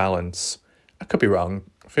your balance. I could be wrong.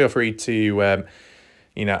 Feel free to,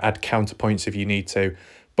 you know, add counterpoints if you need to.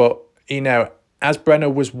 But, you know, as Brenner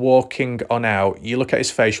was walking on out, you look at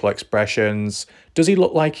his facial expressions. Does he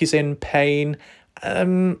look like he's in pain?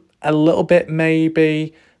 A little bit,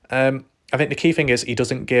 maybe. I think the key thing is he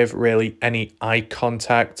doesn't give really any eye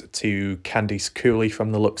contact to Candice Cooley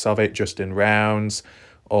from the looks of it, Justin Rounds,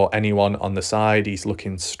 or anyone on the side. He's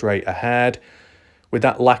looking straight ahead. With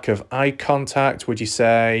that lack of eye contact, would you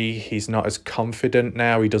say he's not as confident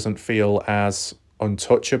now? He doesn't feel as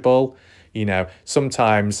untouchable? You know,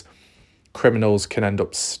 sometimes criminals can end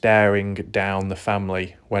up staring down the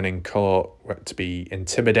family when in court to be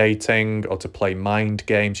intimidating or to play mind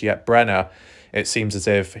games. Yet Brenner, it seems as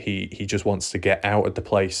if he just wants to get out of the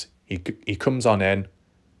place. He comes on in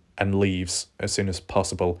and leaves as soon as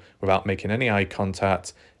possible without making any eye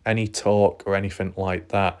contact, any talk or anything like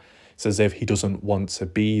that. It's as if he doesn't want to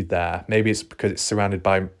be there. Maybe it's because it's surrounded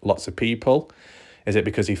by lots of people. Is it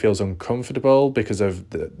because he feels uncomfortable because of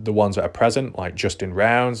the ones that are present, like Justin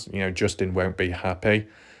Rounds? You know, Justin won't be happy.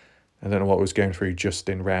 I don't know what was going through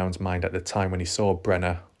Justin Rounds' mind at the time when he saw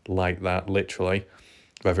Brenner like that, literally.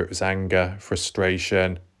 Whether it was anger,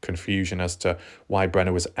 frustration, confusion as to why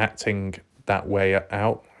Brenner was acting that way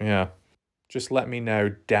out. Yeah. Just let me know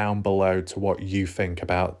down below to what you think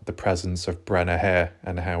about the presence of Brenner here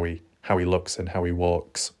and how he looks and how he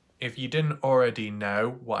walks. If you didn't already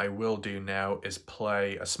know, what I will do now is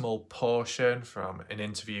play a small portion from an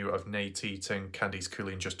interview of Nate Eaton, Candice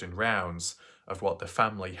Cooley and Justin Rounds of what the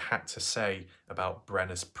family had to say about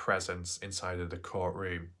Brenner's presence inside of the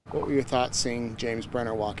courtroom. What were your thoughts seeing James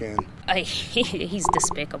Brenner walk in? He's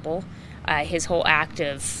despicable. His whole act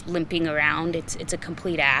of limping around, it's a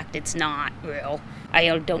complete act. It's not real.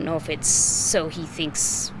 I don't know if it's so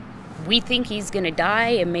we think he's going to die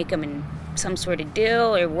and make him in some sort of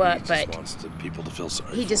deal or what, but he just wants people to feel sorry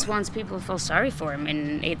for him. He just wants people to feel sorry for him,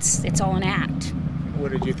 and it's all an act.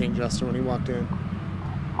 What did you think, Justin, when he walked in?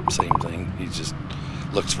 Same thing. He just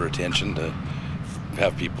looks for attention to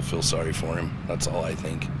have people feel sorry for him. That's all I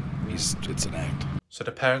think. It's an act. So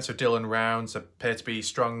the parents of Dylan Rounds appear to be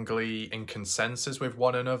strongly in consensus with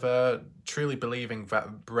one another, truly believing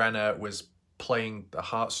that Brenner was playing the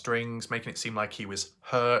heartstrings, making it seem like he was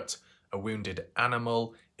hurt, a wounded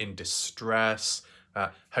animal, in distress,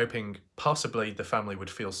 hoping possibly the family would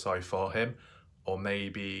feel sorry for him, or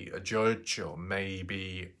maybe a judge, or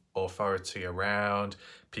maybe authority around,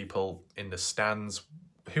 people in the stands,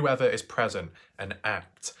 whoever is present, and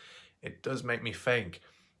act. It does make me think,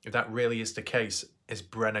 if that really is the case, is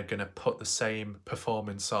Brenner going to put the same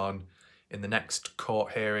performance on in the next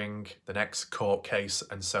court hearing, the next court case,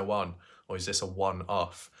 and so on? Or is this a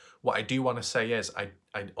one-off? What I do want to say is, I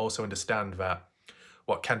also understand that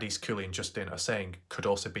what Candice Cooley and Justin are saying could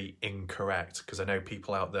also be incorrect, because I know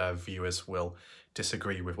people out there, viewers, will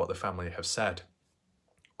disagree with what the family have said.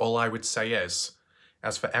 All I would say is,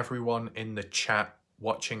 as for everyone in the chat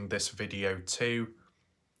watching this video too,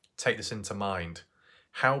 take this into mind.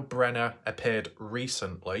 How Brenner appeared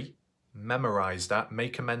recently, memorise that,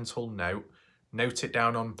 make a mental note, note it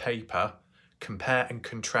down on paper, compare and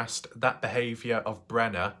contrast that behaviour of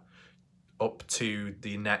Brenner up to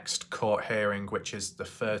the next court hearing, which is the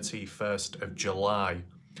 31st of July.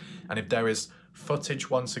 And if there is footage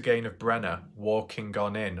once again of Brenner walking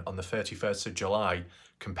on in on the 31st of July,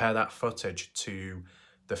 compare that footage to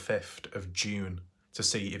the 5th of June to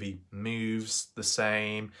see if he moves the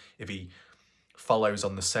same, if he follows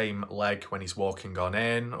on the same leg when he's walking on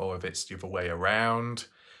in, or if it's the other way around.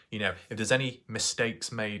 You know, if there's any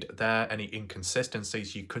mistakes made there, any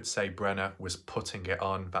inconsistencies, you could say Brenner was putting it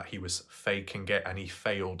on, that he was faking it and he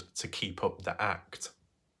failed to keep up the act.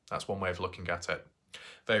 That's one way of looking at it.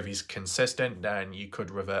 Though if he's consistent, then you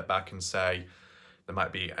could revert back and say there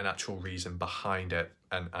might be an actual reason behind it,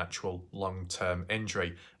 an actual long-term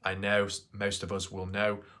injury. I know most of us will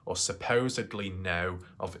know, or supposedly know,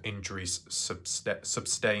 of injuries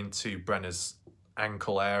sustained to Brenner's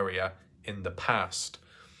ankle area in the past,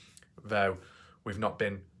 though we've not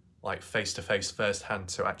been like face-to-face firsthand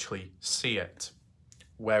to actually see it.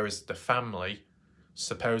 Whereas the family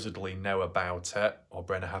supposedly know about it, or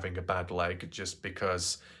Brenner having a bad leg, just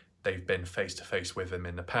because they've been face-to-face with him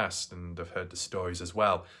in the past and have heard the stories as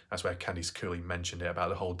well. That's where Candice Cooley mentioned it about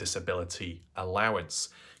the whole disability allowance.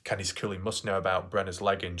 Candice Cooley must know about Brenner's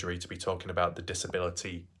leg injury to be talking about the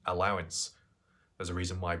disability allowance. There's a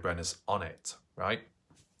reason why Brenner's on it, right?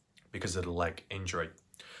 Because of the leg injury.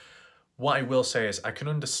 What I will say is I can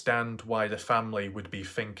understand why the family would be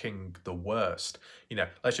thinking the worst. You know,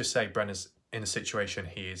 let's just say Brenner's in a situation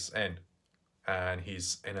he's in and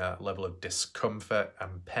he's in a level of discomfort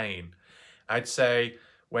and pain. I'd say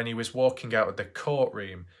when he was walking out of the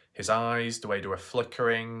courtroom, his eyes, the way they were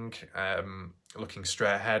flickering, looking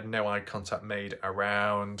straight ahead, no eye contact made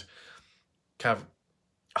around, kind of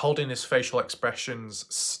holding his facial expressions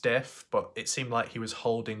stiff, but it seemed like he was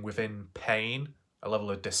holding within pain, a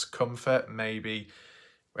level of discomfort, maybe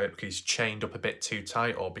because he's chained up a bit too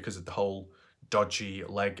tight or because of the whole dodgy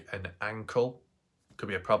leg and ankle. Could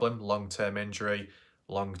be a problem, long-term injury,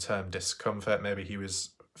 long-term discomfort. Maybe he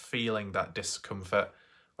was feeling that discomfort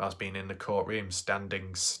whilst being in the courtroom,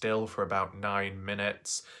 standing still for about 9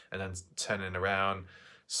 minutes and then turning around,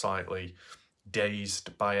 slightly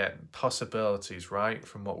dazed by it. Possibilities, right,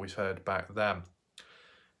 from what we've heard back then.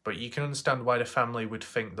 But you can understand why the family would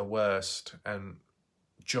think the worst and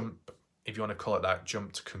jump, if you want to call it that,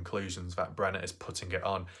 jump to conclusions that Brenner is putting it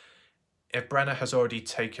on. If Brenner has already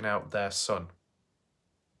taken out their son,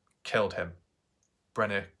 killed him,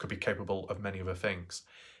 Brenner could be capable of many other things.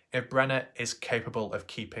 If Brenner is capable of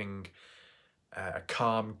keeping a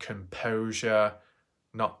calm composure,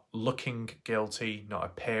 not looking guilty, not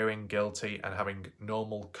appearing guilty, and having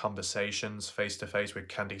normal conversations face-to-face with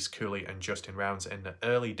Candice Cooley and Justin Rounds in the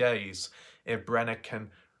early days, if Brenner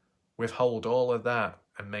can withhold all of that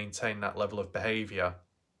and maintain that level of behaviour,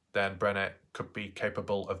 then Brenner could be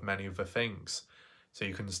capable of many other things. So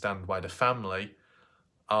you can understand why the family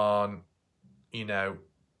aren't, you know,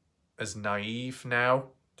 as naive now.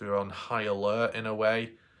 They're on high alert in a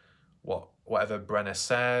way. Whatever Brenner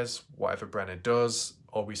says, whatever Brenner does,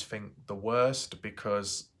 always think the worst,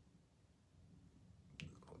 because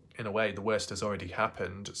in a way the worst has already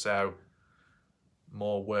happened, so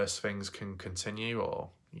more worse things can continue, or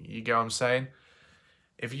you get what I'm saying?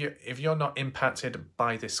 If you're not impacted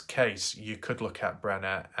by this case, you could look at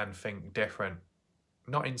Brenner and think different.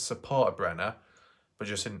 Not in support of Brenner, but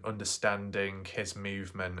just in understanding his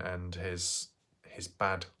movement and his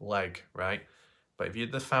bad leg, right? But if you're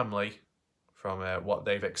the family, from what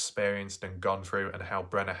they've experienced and gone through and how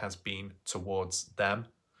Brenner has been towards them,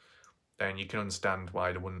 then you can understand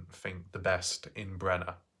why they wouldn't think the best in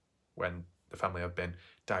Brenner when the family have been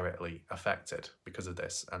directly affected because of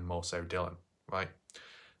this, and more so Dylan, right?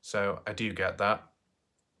 So I do get that.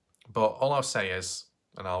 But all I'll say is,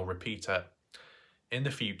 and I'll repeat it, in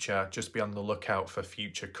the future, just be on the lookout for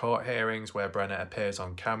future court hearings where Brenner appears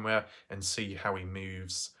on camera and see how he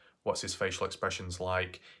moves. What's his facial expressions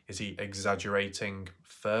like? Is he exaggerating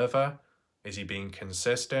further? Is he being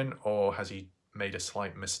consistent, or has he made a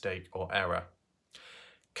slight mistake or error?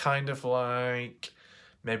 Kind of like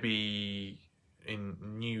maybe in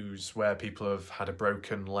news where people have had a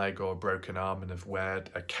broken leg or a broken arm and have weared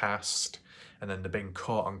a cast, and then they're being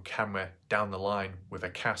caught on camera down the line with a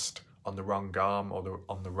cast on the wrong arm or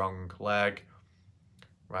on the wrong leg,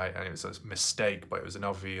 right? And it was a mistake, but it was an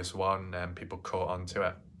obvious one and people caught onto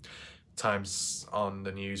it. Times on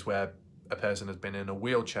the news where a person has been in a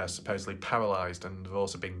wheelchair, supposedly paralysed, and they've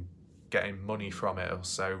also been getting money from it, or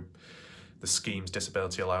so the scheme's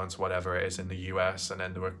disability allowance, whatever it is in the US, and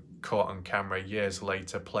then they were caught on camera years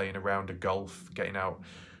later playing around a golf, getting out,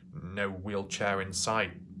 no wheelchair in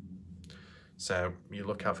sight. So you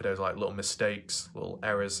look out for those like little mistakes, little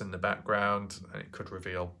errors in the background, and it could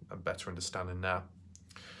reveal a better understanding there.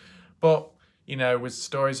 But, you know, with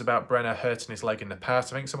stories about Brenner hurting his leg in the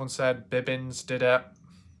past, I think someone said Bibbins did it.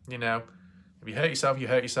 You know, if you hurt yourself, you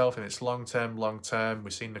hurt yourself, and it's long term.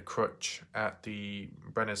 We've seen the crutch at the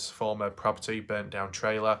Brenner's former property, burnt down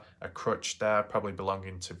trailer, a crutch there, probably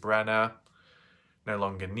belonging to Brenner. no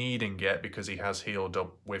longer needing it because he has healed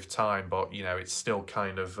up with time, but you know, it's still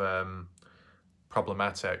kind of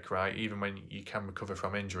problematic, right? Even when you can recover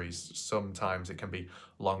from injuries, sometimes it can be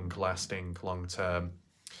long-lasting, long-term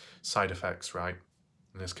side effects, right?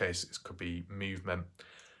 In this case, it could be movement.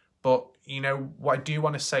 But, you know, what I do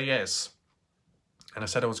want to say is, and I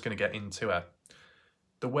said I was going to get into it,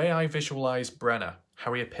 the way I visualise Brenner,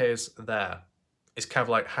 how he appears there, is kind of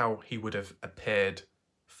like how he would have appeared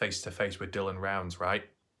face-to-face with Dylan Rounds, right?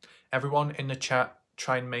 Everyone in the chat,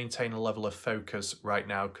 try and maintain a level of focus right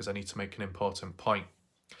now because I need to make an important point.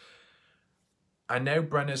 I know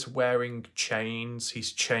Brenner's wearing chains,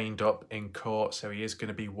 he's chained up in court, so he is going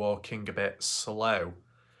to be walking a bit slow.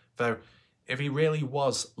 Though, if he really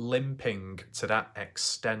was limping to that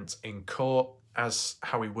extent in court as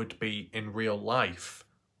how he would be in real life,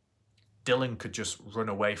 Dylan could just run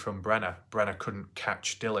away from Brenner. Brenner couldn't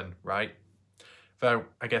catch Dylan, right? Though,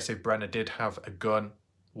 I guess if Brenner did have a gun,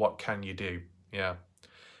 what can you do? Yeah.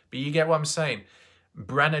 But you get what I'm saying.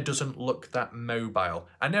 Brenner doesn't look that mobile.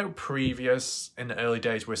 I know previous, in the early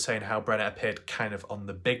days, we were saying how Brenner appeared kind of on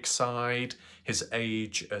the big side, his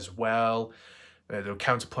age as well. There were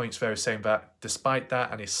counterpoints there saying that despite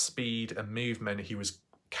that and his speed and movement, he was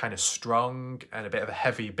kind of strong and a bit of a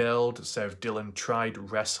heavy build. So if Dylan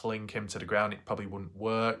tried wrestling him to the ground, it probably wouldn't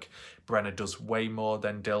work. Brenner does way more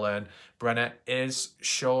than Dylan. Brenner is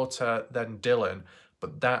shorter than Dylan,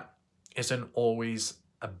 but that isn't always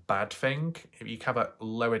a bad thing. If you have it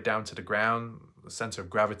lower down to the ground, the center of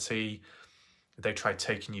gravity, if they tried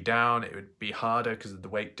taking you down, it would be harder because of the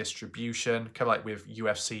weight distribution, kind of like with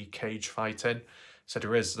UFC cage fighting. So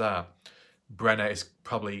there is that. Brenner is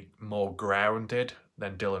probably more grounded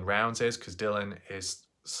than Dylan Rounds is because Dylan is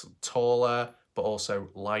taller but also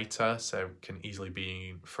lighter, so can easily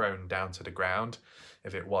be thrown down to the ground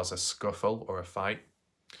if it was a scuffle or a fight.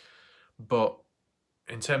 But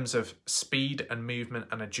in terms of speed and movement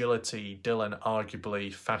and agility, Dylan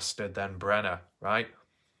arguably faster than Brenner, right?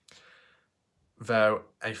 Though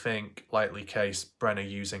I think, likely case, Brenner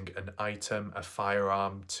using an item, a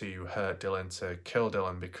firearm, to hurt Dylan, to kill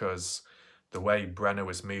Dylan, because the way Brenner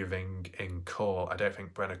was moving in court, I don't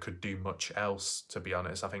think Brenner could do much else, to be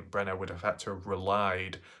honest. I think Brenner would have had to have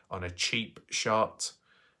relied on a cheap shot,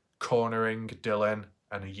 cornering Dylan,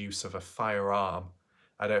 and a use of a firearm.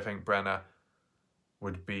 I don't think Brenner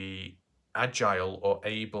would be agile or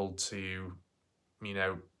able to, you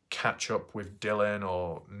know, catch up with Dylan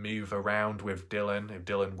or move around with Dylan if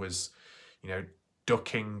Dylan was, you know,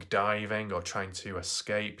 ducking, diving, or trying to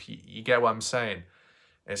escape. You get what I'm saying?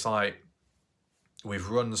 It's like we've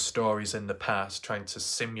run stories in the past trying to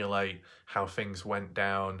simulate how things went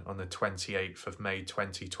down on the 28th of May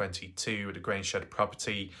 2022 at the Grangeshed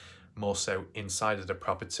property, more so inside of the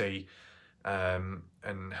property, and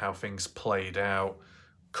how things played out.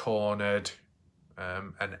 Cornered,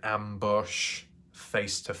 an ambush,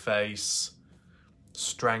 face-to-face,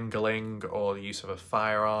 strangling, or the use of a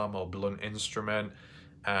firearm or blunt instrument.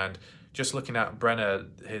 And just looking at Brenner,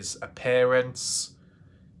 his appearance,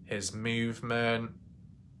 his movement,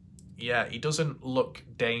 yeah, he doesn't look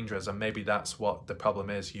dangerous, and maybe that's what the problem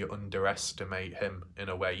is. You underestimate him in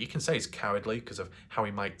a way. You can say he's cowardly because of how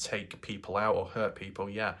he might take people out or hurt people,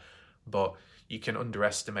 yeah, but you can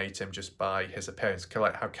underestimate him just by his appearance. Kind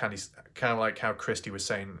of like how Christy was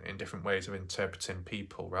saying, in different ways of interpreting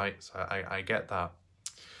people, right? So I get that.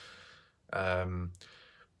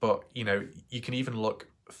 But, you know, you can even look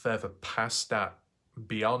further past that,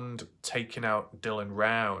 beyond taking out Dylan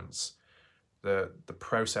Rounds, the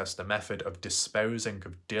process, the method of disposing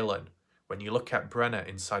of Dylan. When you look at Brenner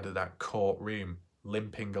inside of that courtroom,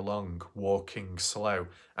 limping along, walking slow,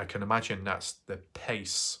 I can imagine that's the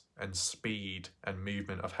pace and speed and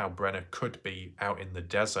movement of how Brenner could be out in the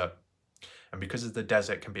desert. And because of the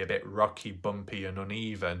desert can be a bit rocky, bumpy and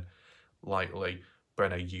uneven, likely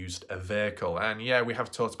Brenner used a vehicle. And yeah, we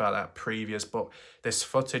have talked about that previous, but this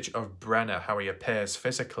footage of Brenner, how he appears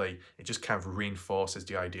physically, it just kind of reinforces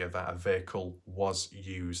the idea that a vehicle was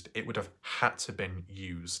used. It would have had to been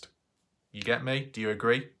used. You get me? Do you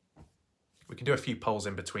agree? We can do a few polls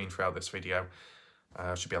in between throughout this video.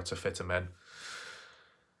 I should be able to fit them in.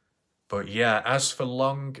 But yeah, as for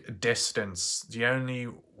long distance, the only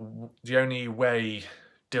way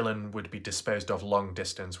Dylan would be disposed of long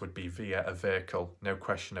distance would be via a vehicle, no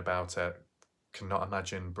question about it. Cannot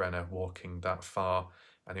imagine Brenner walking that far,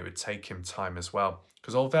 and it would take him time as well.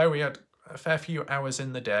 Because although we had a fair few hours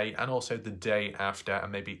in the day, and also the day after,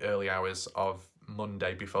 and maybe early hours of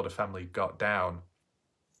Monday before the family got down,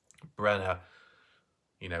 Brenner,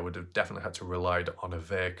 you know, would have definitely had to rely on a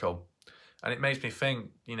vehicle. And it makes me think,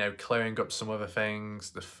 you know, clearing up some other things,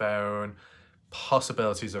 the phone,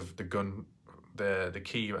 possibilities of the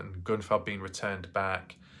key and gun fob being returned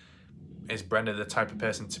back. Is Brenner the type of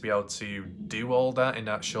person to be able to do all that in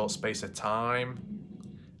that short space of time?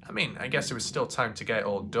 I mean, I guess there was still time to get it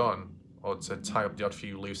all done, or to tie up the odd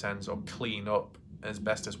few loose ends, or clean up as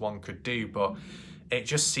best as one could do, but it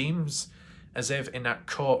just seems as if in that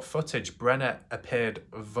court footage, Brenner appeared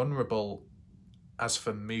vulnerable as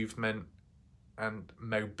for movement and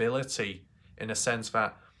mobility, in a sense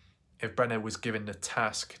that if Brenner was given the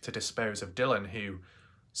task to dispose of Dylan, who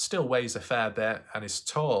still weighs a fair bit and is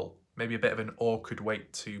tall, maybe a bit of an awkward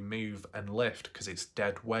weight to move and lift because it's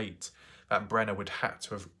dead weight, that Brenner would have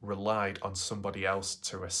to have relied on somebody else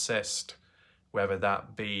to assist, whether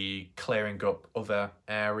that be clearing up other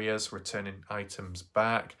areas, returning items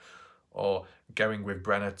back, or going with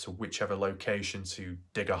Brenner to whichever location to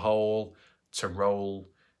dig a hole, to roll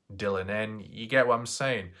Dylan in. You get what I'm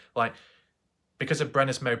saying? Like, because of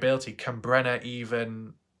Brenner's mobility, can Brenner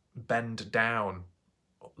even bend down,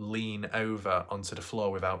 lean over onto the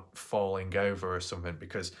floor without falling over or something?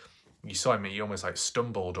 Because you saw him, he almost like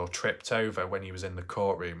stumbled or tripped over when he was in the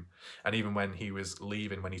courtroom. And even when he was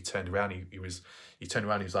leaving, when he turned around, he turned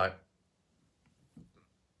around, he was like,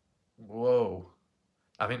 whoa.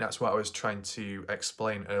 I think that's what I was trying to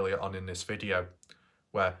explain earlier on in this video,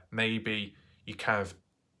 where maybe you kind of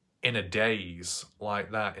in a daze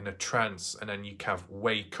like that, in a trance, and then you kind of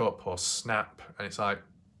wake up or snap, and it's like,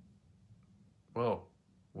 whoa,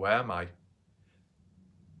 where am I?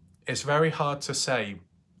 It's very hard to say,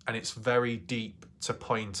 and it's very deep to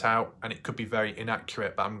point out, and it could be very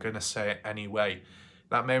inaccurate, but I'm going to say it anyway.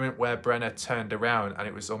 That moment where Brenner turned around and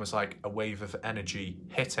it was almost like a wave of energy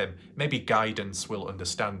hit him. Maybe guidance will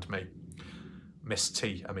understand me. Miss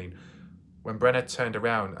T, I mean. When Brenner turned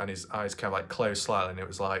around and his eyes kind of like closed slightly, and it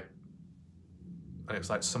was like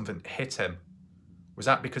something hit him. Was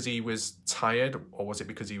that because he was tired, or was it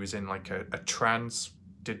because he was in like a trance?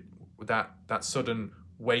 Did that sudden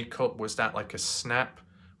wake up, was that like a snap?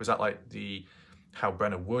 Was that like how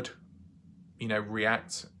Brenner would,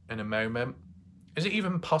 react in a moment? Is it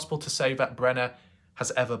even possible to say that Brenner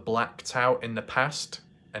has ever blacked out in the past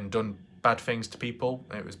and done bad things to people?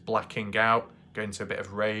 And it was blacking out, going into a bit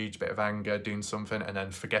of rage, bit of anger, doing something, and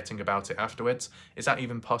then forgetting about it afterwards? Is that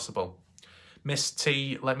even possible? Miss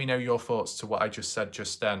T, let me know your thoughts to what I just said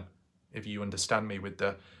just then, if you understand me with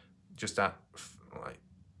that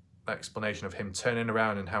explanation of him turning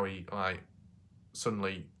around and how he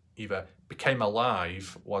suddenly either became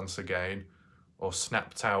alive once again or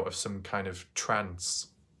snapped out of some kind of trance.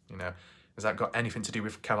 Has that got anything to do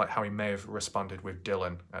with kind of like how he may have responded with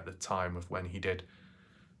Dylan at the time of when he did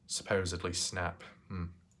supposedly snap?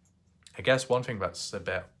 I guess one thing that's a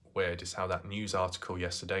bit weird is how that news article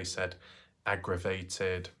yesterday said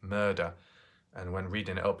aggravated murder, and when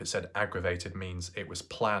reading it up it said aggravated means it was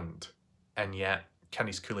planned, and yet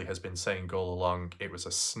Candice Cooley has been saying all along it was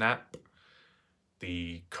a snap.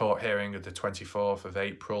 The court hearing of the 24th of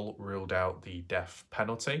April ruled out the death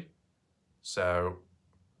penalty, so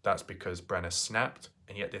that's because Brenner snapped,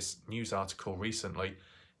 and yet this news article recently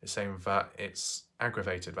is saying that it's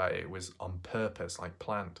aggravated, that it was on purpose, like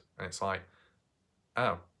planned. And it's like,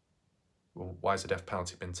 oh, well, why has the death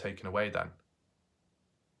penalty been taken away then?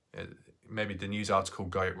 Maybe the news article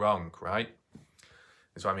got it wrong, right?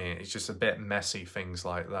 That's what I mean. It's just a bit messy, things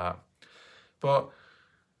like that. But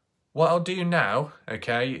what I'll do now,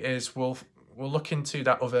 okay, is we'll look into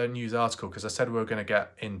that other news article, because I said we were going to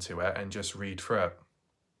get into it and just read through it.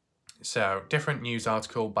 So, different news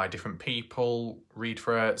article by different people, read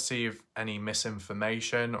through it, see if any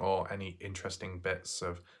misinformation or any interesting bits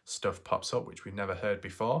of stuff pops up which we've never heard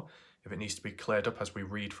before. If it needs to be cleared up as we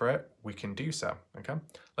read through it, we can do so, okay?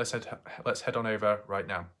 Let's head on over right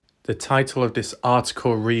now. The title of this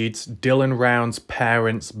article reads, Dylan Round's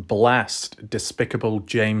parents blast despicable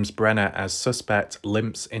James Brenner as suspect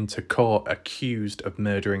limps into court accused of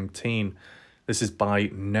murdering teen. This is by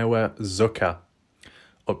Noah Zucker.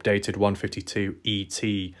 Updated 152 ET,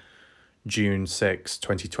 June 6,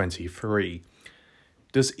 2023.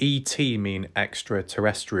 Does ET mean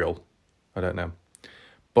extraterrestrial? I don't know.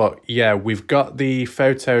 But yeah, we've got the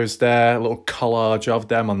photos there, a little collage of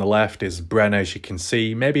them. On the left is Brenner, as you can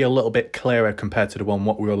see, maybe a little bit clearer compared to the one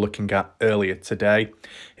what we were looking at earlier today.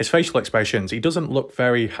 His facial expressions, he doesn't look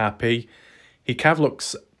very happy. He kind of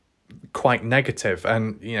looks quite negative,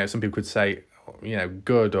 and, some people could say,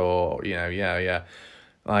 good, or, yeah.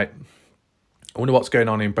 Like, I wonder what's going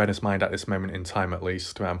on in Brenner's mind at this moment in time, at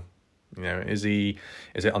least. Is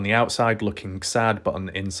it on the outside looking sad, but on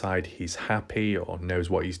the inside he's happy or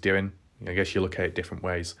knows what he's doing? I guess you look at it different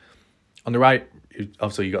ways. On the right,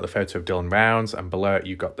 obviously you got the photo of Dylan Rounds, and below it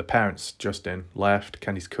you got the parents, Justin left,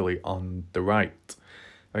 Candice Cooley on the right.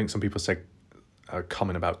 I think some people say a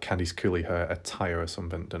comment about Candice Cooley, her attire or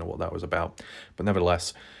something. Don't know what that was about. But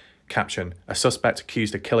nevertheless, caption, a suspect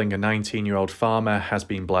accused of killing a 19-year-old farmer has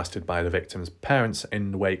been blasted by the victim's parents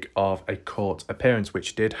in the wake of a court appearance,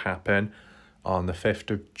 which did happen on the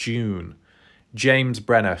 5th of June. James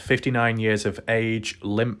Brenner, 59 years of age,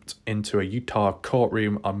 limped into a Utah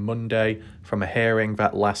courtroom on Monday from a hearing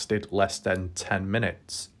that lasted less than 10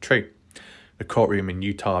 minutes. True. The courtroom in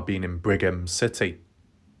Utah being in Brigham City.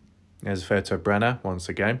 There's a photo of Brenner once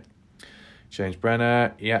again. James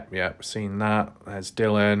Brenner, yep, seen that. There's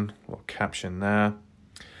Dylan, little caption there.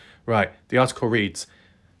 Right, the article reads,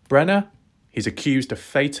 Brenner, he's accused of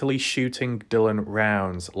fatally shooting Dylan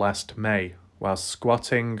Rounds last May while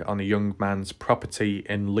squatting on a young man's property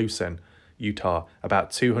in Lucin, Utah,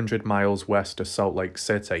 about 200 miles west of Salt Lake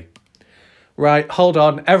City. Right, hold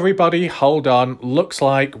on, everybody, hold on. Looks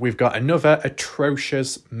like we've got another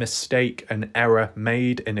atrocious mistake and error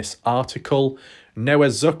made in this article. Noah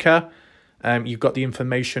Zucker, you've got the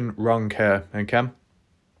information wrong here, okay?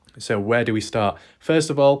 So where do we start?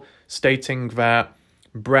 First of all, stating that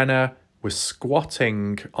Brenner was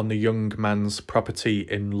squatting on the young man's property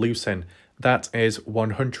in Lucin. That is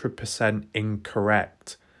 100%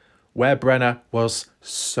 incorrect. Where Brenner was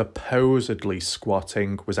supposedly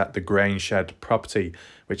squatting was at the Grainshed property,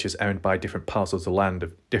 which is owned by different parcels of land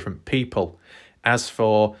of different people. As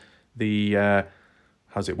for the,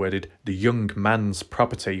 how's it worded, the young man's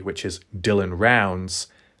property, which is Dylan Rounds,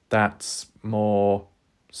 that's more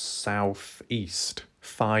southeast,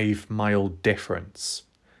 5-mile difference.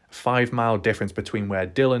 5-mile difference between where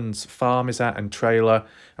Dylan's farm is at and trailer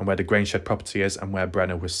and where the Grainshed property is and where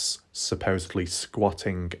Brenner was supposedly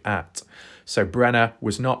squatting at. So Brenner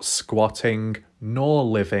was not squatting nor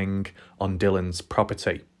living on Dylan's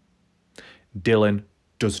property. Dylan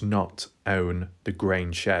does not own the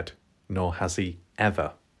Grainshed, nor has he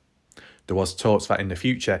ever. There was talks that in the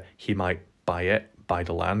future he might buy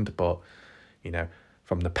the land, but, you know,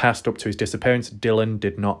 from the past up to his disappearance, Dylan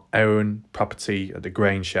did not own property at the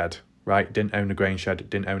Grainshed, right? Didn't own the Grainshed,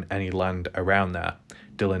 didn't own any land around there.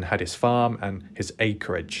 Dylan had his farm and his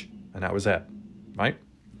acreage, and that was it, right?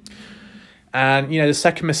 And, you know, the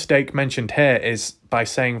second mistake mentioned here is by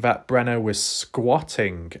saying that Brenner was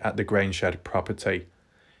squatting at the Grainshed property.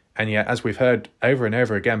 And yet, as we've heard over and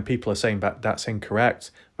over again, people are saying that that's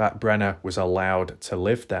incorrect, that Brenner was allowed to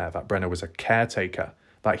live there, that Brenner was a caretaker,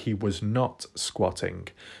 that he was not squatting.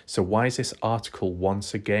 So why is this article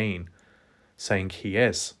once again saying he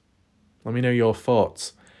is? Let me know your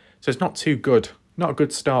thoughts. So it's not too good, not a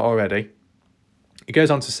good start already. It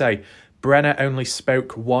goes on to say, Brenner only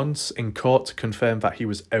spoke once in court to confirm that he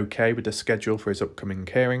was okay with the schedule for his upcoming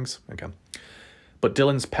hearings. Okay. But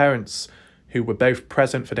Dylan's parents, who were both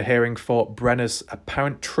present for the hearing, thought Brenner's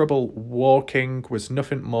apparent trouble walking was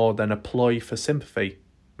nothing more than a ploy for sympathy,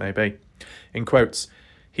 maybe. In quotes,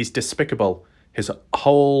 he's despicable. His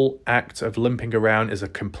whole act of limping around is a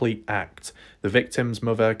complete act. The victim's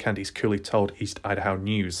mother, Candice Cooley, told East Idaho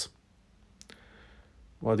News.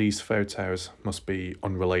 Well, these photos must be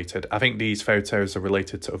unrelated. I think these photos are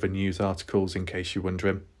related to other news articles, in case you're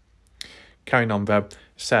wondering. Carrying on though,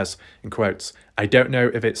 says, in quotes, I don't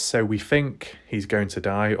know if it's so we think he's going to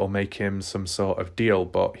die or make him some sort of deal,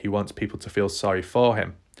 but he wants people to feel sorry for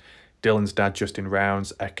him. Dylan's dad, Justin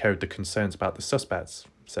Rounds, echoed the concerns about the suspects.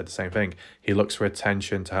 Said the same thing. He looks for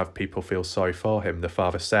attention to have people feel sorry for him. The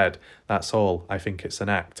father said, that's all. I think it's an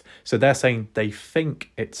act. So they're saying they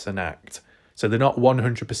think it's an act. So they're not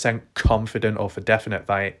 100% confident or for definite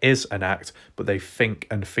that it is an act, but they think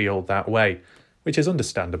and feel that way, which is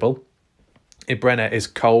understandable. If Brenner is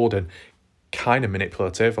cold and kind of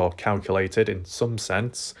manipulative or calculated in some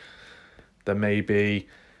sense, then maybe,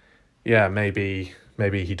 yeah, maybe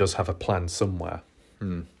he does have a plan somewhere.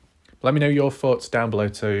 Let me know your thoughts down below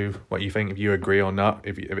too, what you think, if you agree or not,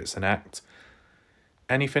 if it's an act.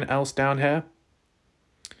 Anything else down here?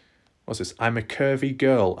 What's this? I'm a curvy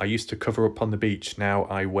girl. I used to cover up on the beach. Now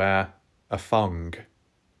I wear a thong.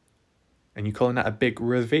 And you calling that a big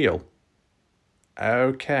reveal?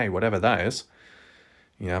 Okay, whatever that is.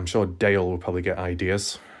 Yeah, I'm sure Dale will probably get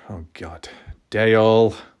ideas. Oh, God.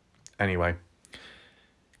 Dale. Anyway,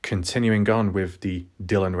 continuing on with the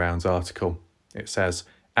Dylan Rounds article. It says,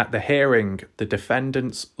 at the hearing, the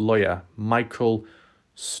defendant's lawyer, Michael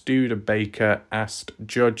Studebaker, asked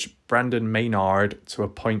Judge Brandon Maynard to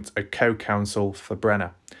appoint a co-counsel for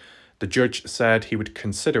Brenner. The judge said he would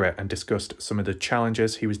consider it and discussed some of the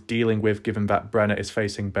challenges he was dealing with, given that Brenner is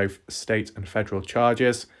facing both state and federal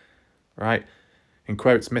charges. Right? In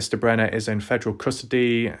quotes, Mr. Brenner is in federal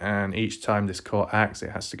custody, and each time this court acts,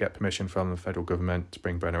 it has to get permission from the federal government to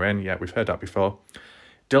bring Brenner in. Yeah, we've heard that before.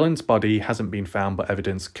 Dylan's body hasn't been found, but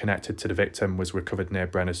evidence connected to the victim was recovered near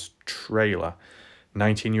Brenner's trailer.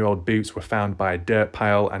 19-year-old boots were found by a dirt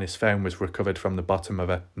pile, and his phone was recovered from the bottom of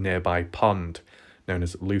a nearby pond, known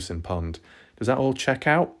as Lucen Pond. Does that all check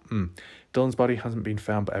out? Dylan's body hasn't been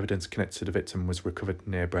found, but evidence connected to the victim was recovered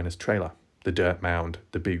near Brenner's trailer. The dirt mound,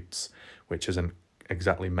 the boots, which isn't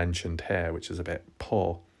exactly mentioned here, which is a bit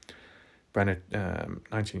poor. Brenner,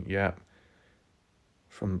 19, yeah.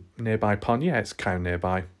 From nearby pond, yeah, it's kind of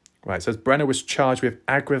nearby. Right, it says Brenner was charged with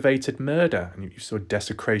aggravated murder and you saw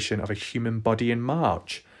desecration of a human body in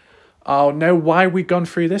March. Oh no, why have we gone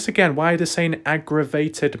through this again? Why are they saying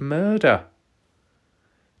aggravated murder?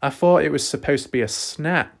 I thought it was supposed to be a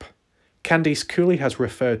snap. Candice Cooley has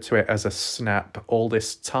referred to it as a snap all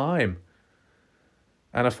this time.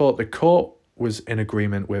 And I thought the court was in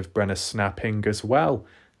agreement with Brenner snapping as well,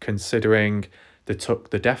 considering they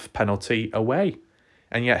took the death penalty away.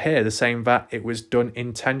 And yet here they're saying that it was done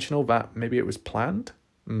intentional, that maybe it was planned.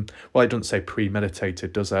 Well, it doesn't say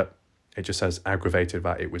premeditated, does it? It just says aggravated,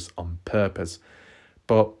 that it was on purpose.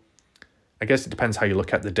 But I guess it depends how you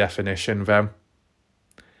look at the definition, though.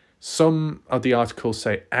 Some of the articles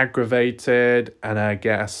say aggravated, and I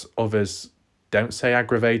guess others don't say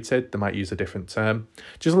aggravated. They might use a different term.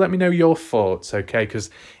 Just let me know your thoughts, okay? Because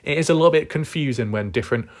it is a little bit confusing when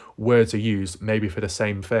different words are used, maybe for the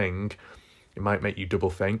same thing. It might make you double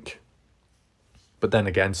think. But then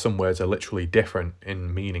again, some words are literally different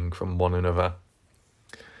in meaning from one another.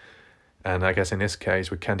 And I guess in this case,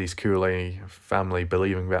 with Candice Cooley family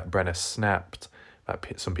believing that Brenner snapped, that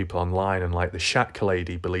some people online and like the Shack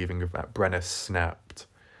lady believing that Brenner snapped.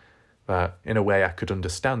 But in a way, I could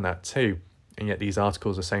understand that too. And yet these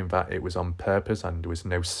articles are saying that it was on purpose and there was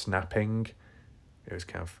no snapping. It was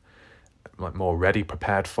kind of like more ready,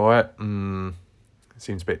 prepared for it. It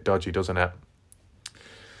seems a bit dodgy, doesn't it?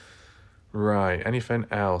 Right, anything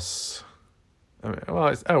else?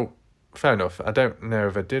 Oh, fair enough. I don't know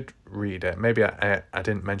if I did read it. Maybe I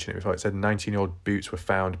didn't mention it before. It said 19-year-old boots were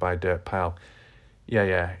found by a dirt pile.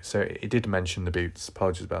 Yeah, so it did mention the boots.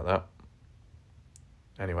 Apologies about that.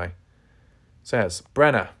 Anyway, says,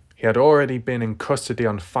 Brenner, he had already been in custody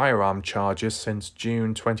on firearm charges since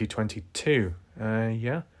June 2022.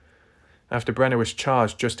 Yeah. After Brenner was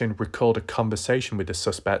charged, Justin recalled a conversation with the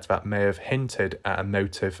suspect that may have hinted at a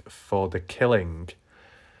motive for the killing.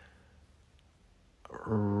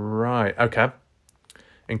 Right, okay.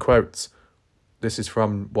 In quotes, this is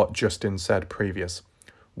from what Justin said previous.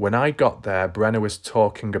 When I got there, Brenner was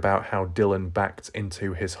talking about how Dylan backed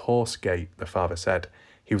into his horse gate, the father said.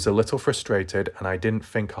 He was a little frustrated and I didn't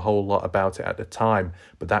think a whole lot about it at the time,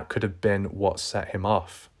 but that could have been what set him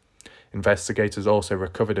off. Investigators also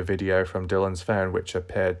recovered a video from Dylan's phone which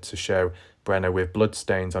appeared to show Brenner with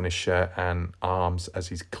bloodstains on his shirt and arms as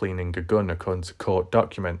he's cleaning a gun, according to court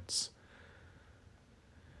documents.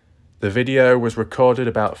 The video was recorded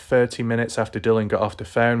about 30 minutes after Dylan got off the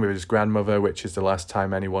phone with his grandmother, which is the last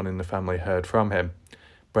time anyone in the family heard from him.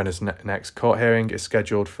 Brenner's next court hearing is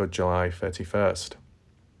scheduled for July 31st.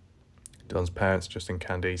 Dylan's parents, Justin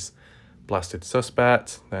Candice, blasted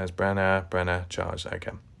suspect. There's Brenner charged.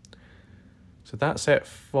 Okay. So that's it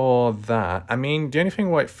for that. I mean, the only thing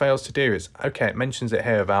what it fails to do is, okay, it mentions it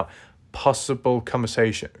here about possible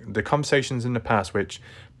conversation, the conversations in the past which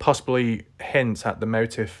possibly hint at the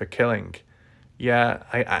motive for killing. Yeah,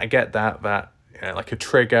 I get that, you know, like a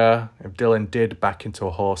trigger, if Dylan did back into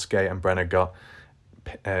a horse gate and Brenner got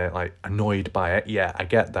like annoyed by it, yeah, I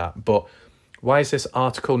get that. But why is this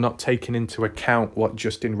article not taking into account what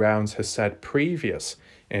Justin Rounds has said previous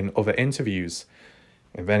in other interviews?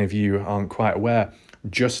 If any of you aren't quite aware,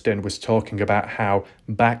 Justin was talking about how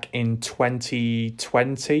back in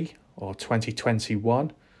 2020 or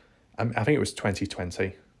 2021, I think it was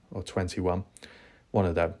 2020 or 21, one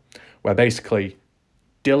of them, where basically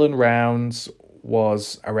Dylan Rounds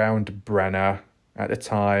was around Brenner at the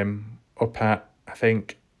time, up at, I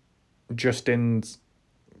think, Justin's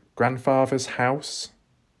grandfather's house,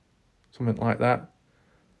 something like that,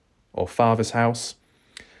 or father's house.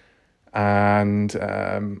 And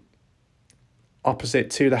opposite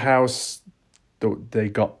to the house, they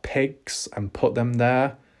got pigs and put them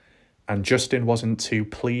there. And Justin wasn't too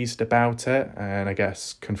pleased about it and I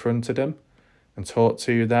guess confronted him and talked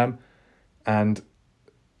to them. And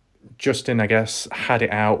Justin, I guess, had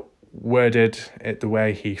it out, worded it the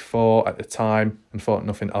way he thought at the time and thought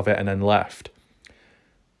nothing of it and then left.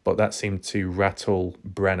 But that seemed to rattle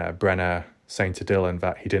Brenner. Brenner saying to Dylan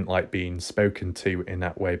that he didn't like being spoken to in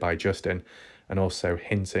that way by Justin, and also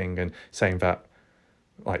hinting and saying that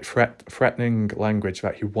like threatening language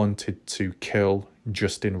that he wanted to kill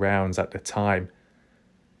Justin Rounds at the time.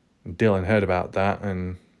 Dylan heard about that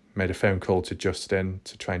and made a phone call to Justin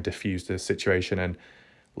to try and defuse the situation and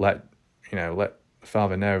let the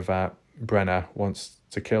father know that Brenner wants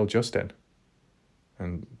to kill Justin.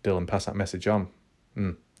 And Dylan passed that message on.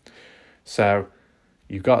 So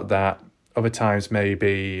you've got that. Other times,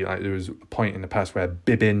 maybe, like there was a point in the past where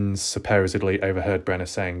Bibbins supposedly overheard Brenner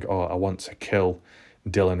saying, "Oh, I want to kill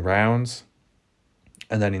Dylan Rounds."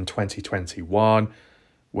 And then in 2021,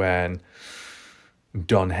 when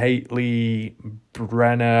Don Hately,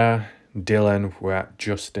 Brenner, Dylan were at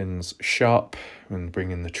Justin's shop and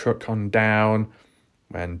bringing the truck on down,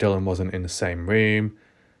 when Dylan wasn't in the same room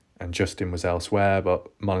and Justin was elsewhere, but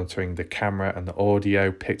monitoring the camera and the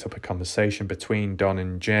audio picked up a conversation between Don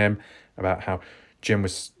and Jim about how Jim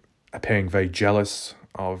was appearing very jealous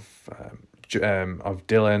of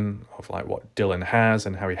Dylan, of like what Dylan has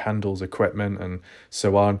and how he handles equipment and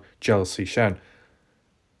so on. Jealousy shown.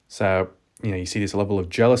 So, you see this level of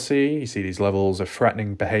jealousy, you see these levels of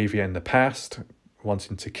threatening behaviour in the past,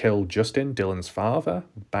 wanting to kill Justin, Dylan's father,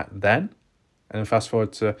 back then. And then fast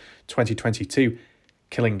forward to 2022,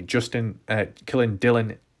 killing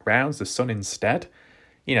Dylan Rounds, the son, instead.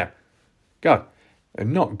 God,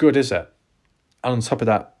 not good, is it? And on top of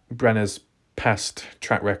that, Brenner's past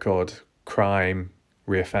track record, crime,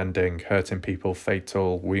 reoffending, hurting people,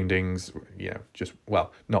 fatal woundings,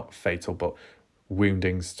 not fatal, but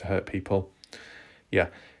woundings to hurt people. Yeah,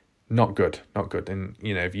 not good. And,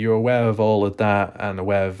 if you're aware of all of that and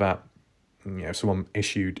aware of that, someone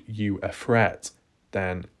issued you a threat,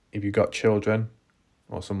 then if you've got children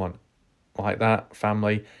or someone like that,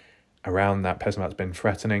 family, around that person that's been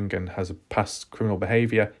threatening and has a past criminal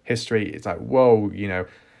behaviour history, it's like, whoa,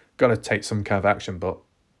 got to take some kind of action, but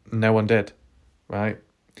no one did, right?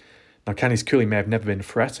 Now, Candice Cooley may have never been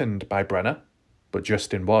threatened by Brenner, but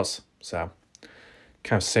Justin was, so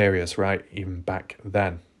kind of serious, right, even back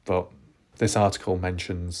then. But this article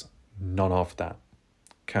mentions none of that.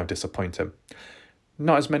 Kind of disappointing.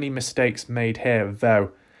 Not as many mistakes made here,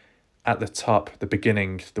 though. At the top, the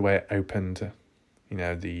beginning, the way it opened,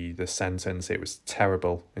 the sentence, it was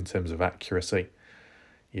terrible in terms of accuracy.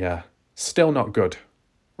 Yeah, still not good.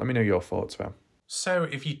 Let me know your thoughts, though. So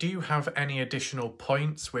if you do have any additional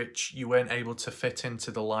points which you weren't able to fit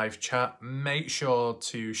into the live chat, make sure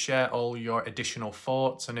to share all your additional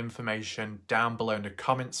thoughts and information down below in the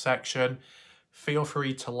comment section. Feel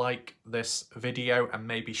free to like this video and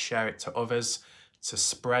maybe share it to others to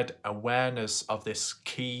spread awareness of this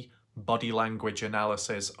key body language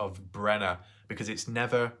analysis of Brenner, because it's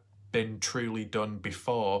never been truly done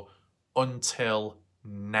before until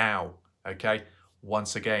now, okay?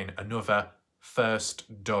 Once again, another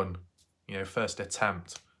first done, first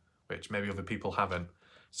attempt, which maybe other people haven't.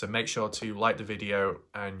 So make sure to like the video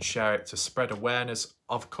and share it to spread awareness,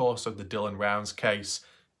 of course, of the Dylan Rounds case,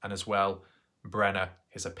 and as well Brenner,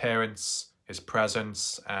 his appearance, his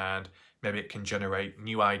presence, and maybe it can generate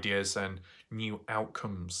new ideas and new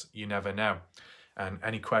outcomes. You never know. And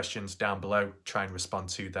any questions down below, try and respond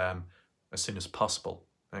to them as soon as possible,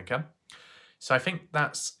 okay? So I think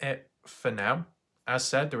that's it for now. As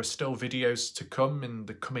said, there are still videos to come in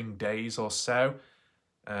the coming days or so.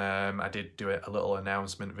 I did do a little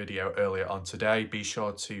announcement video earlier on today. Be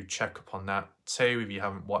sure to check up on that too if you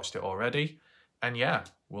haven't watched it already. And yeah,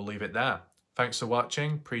 we'll leave it there. Thanks for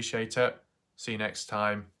watching. Appreciate it. See you next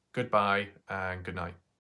time. Goodbye and good night.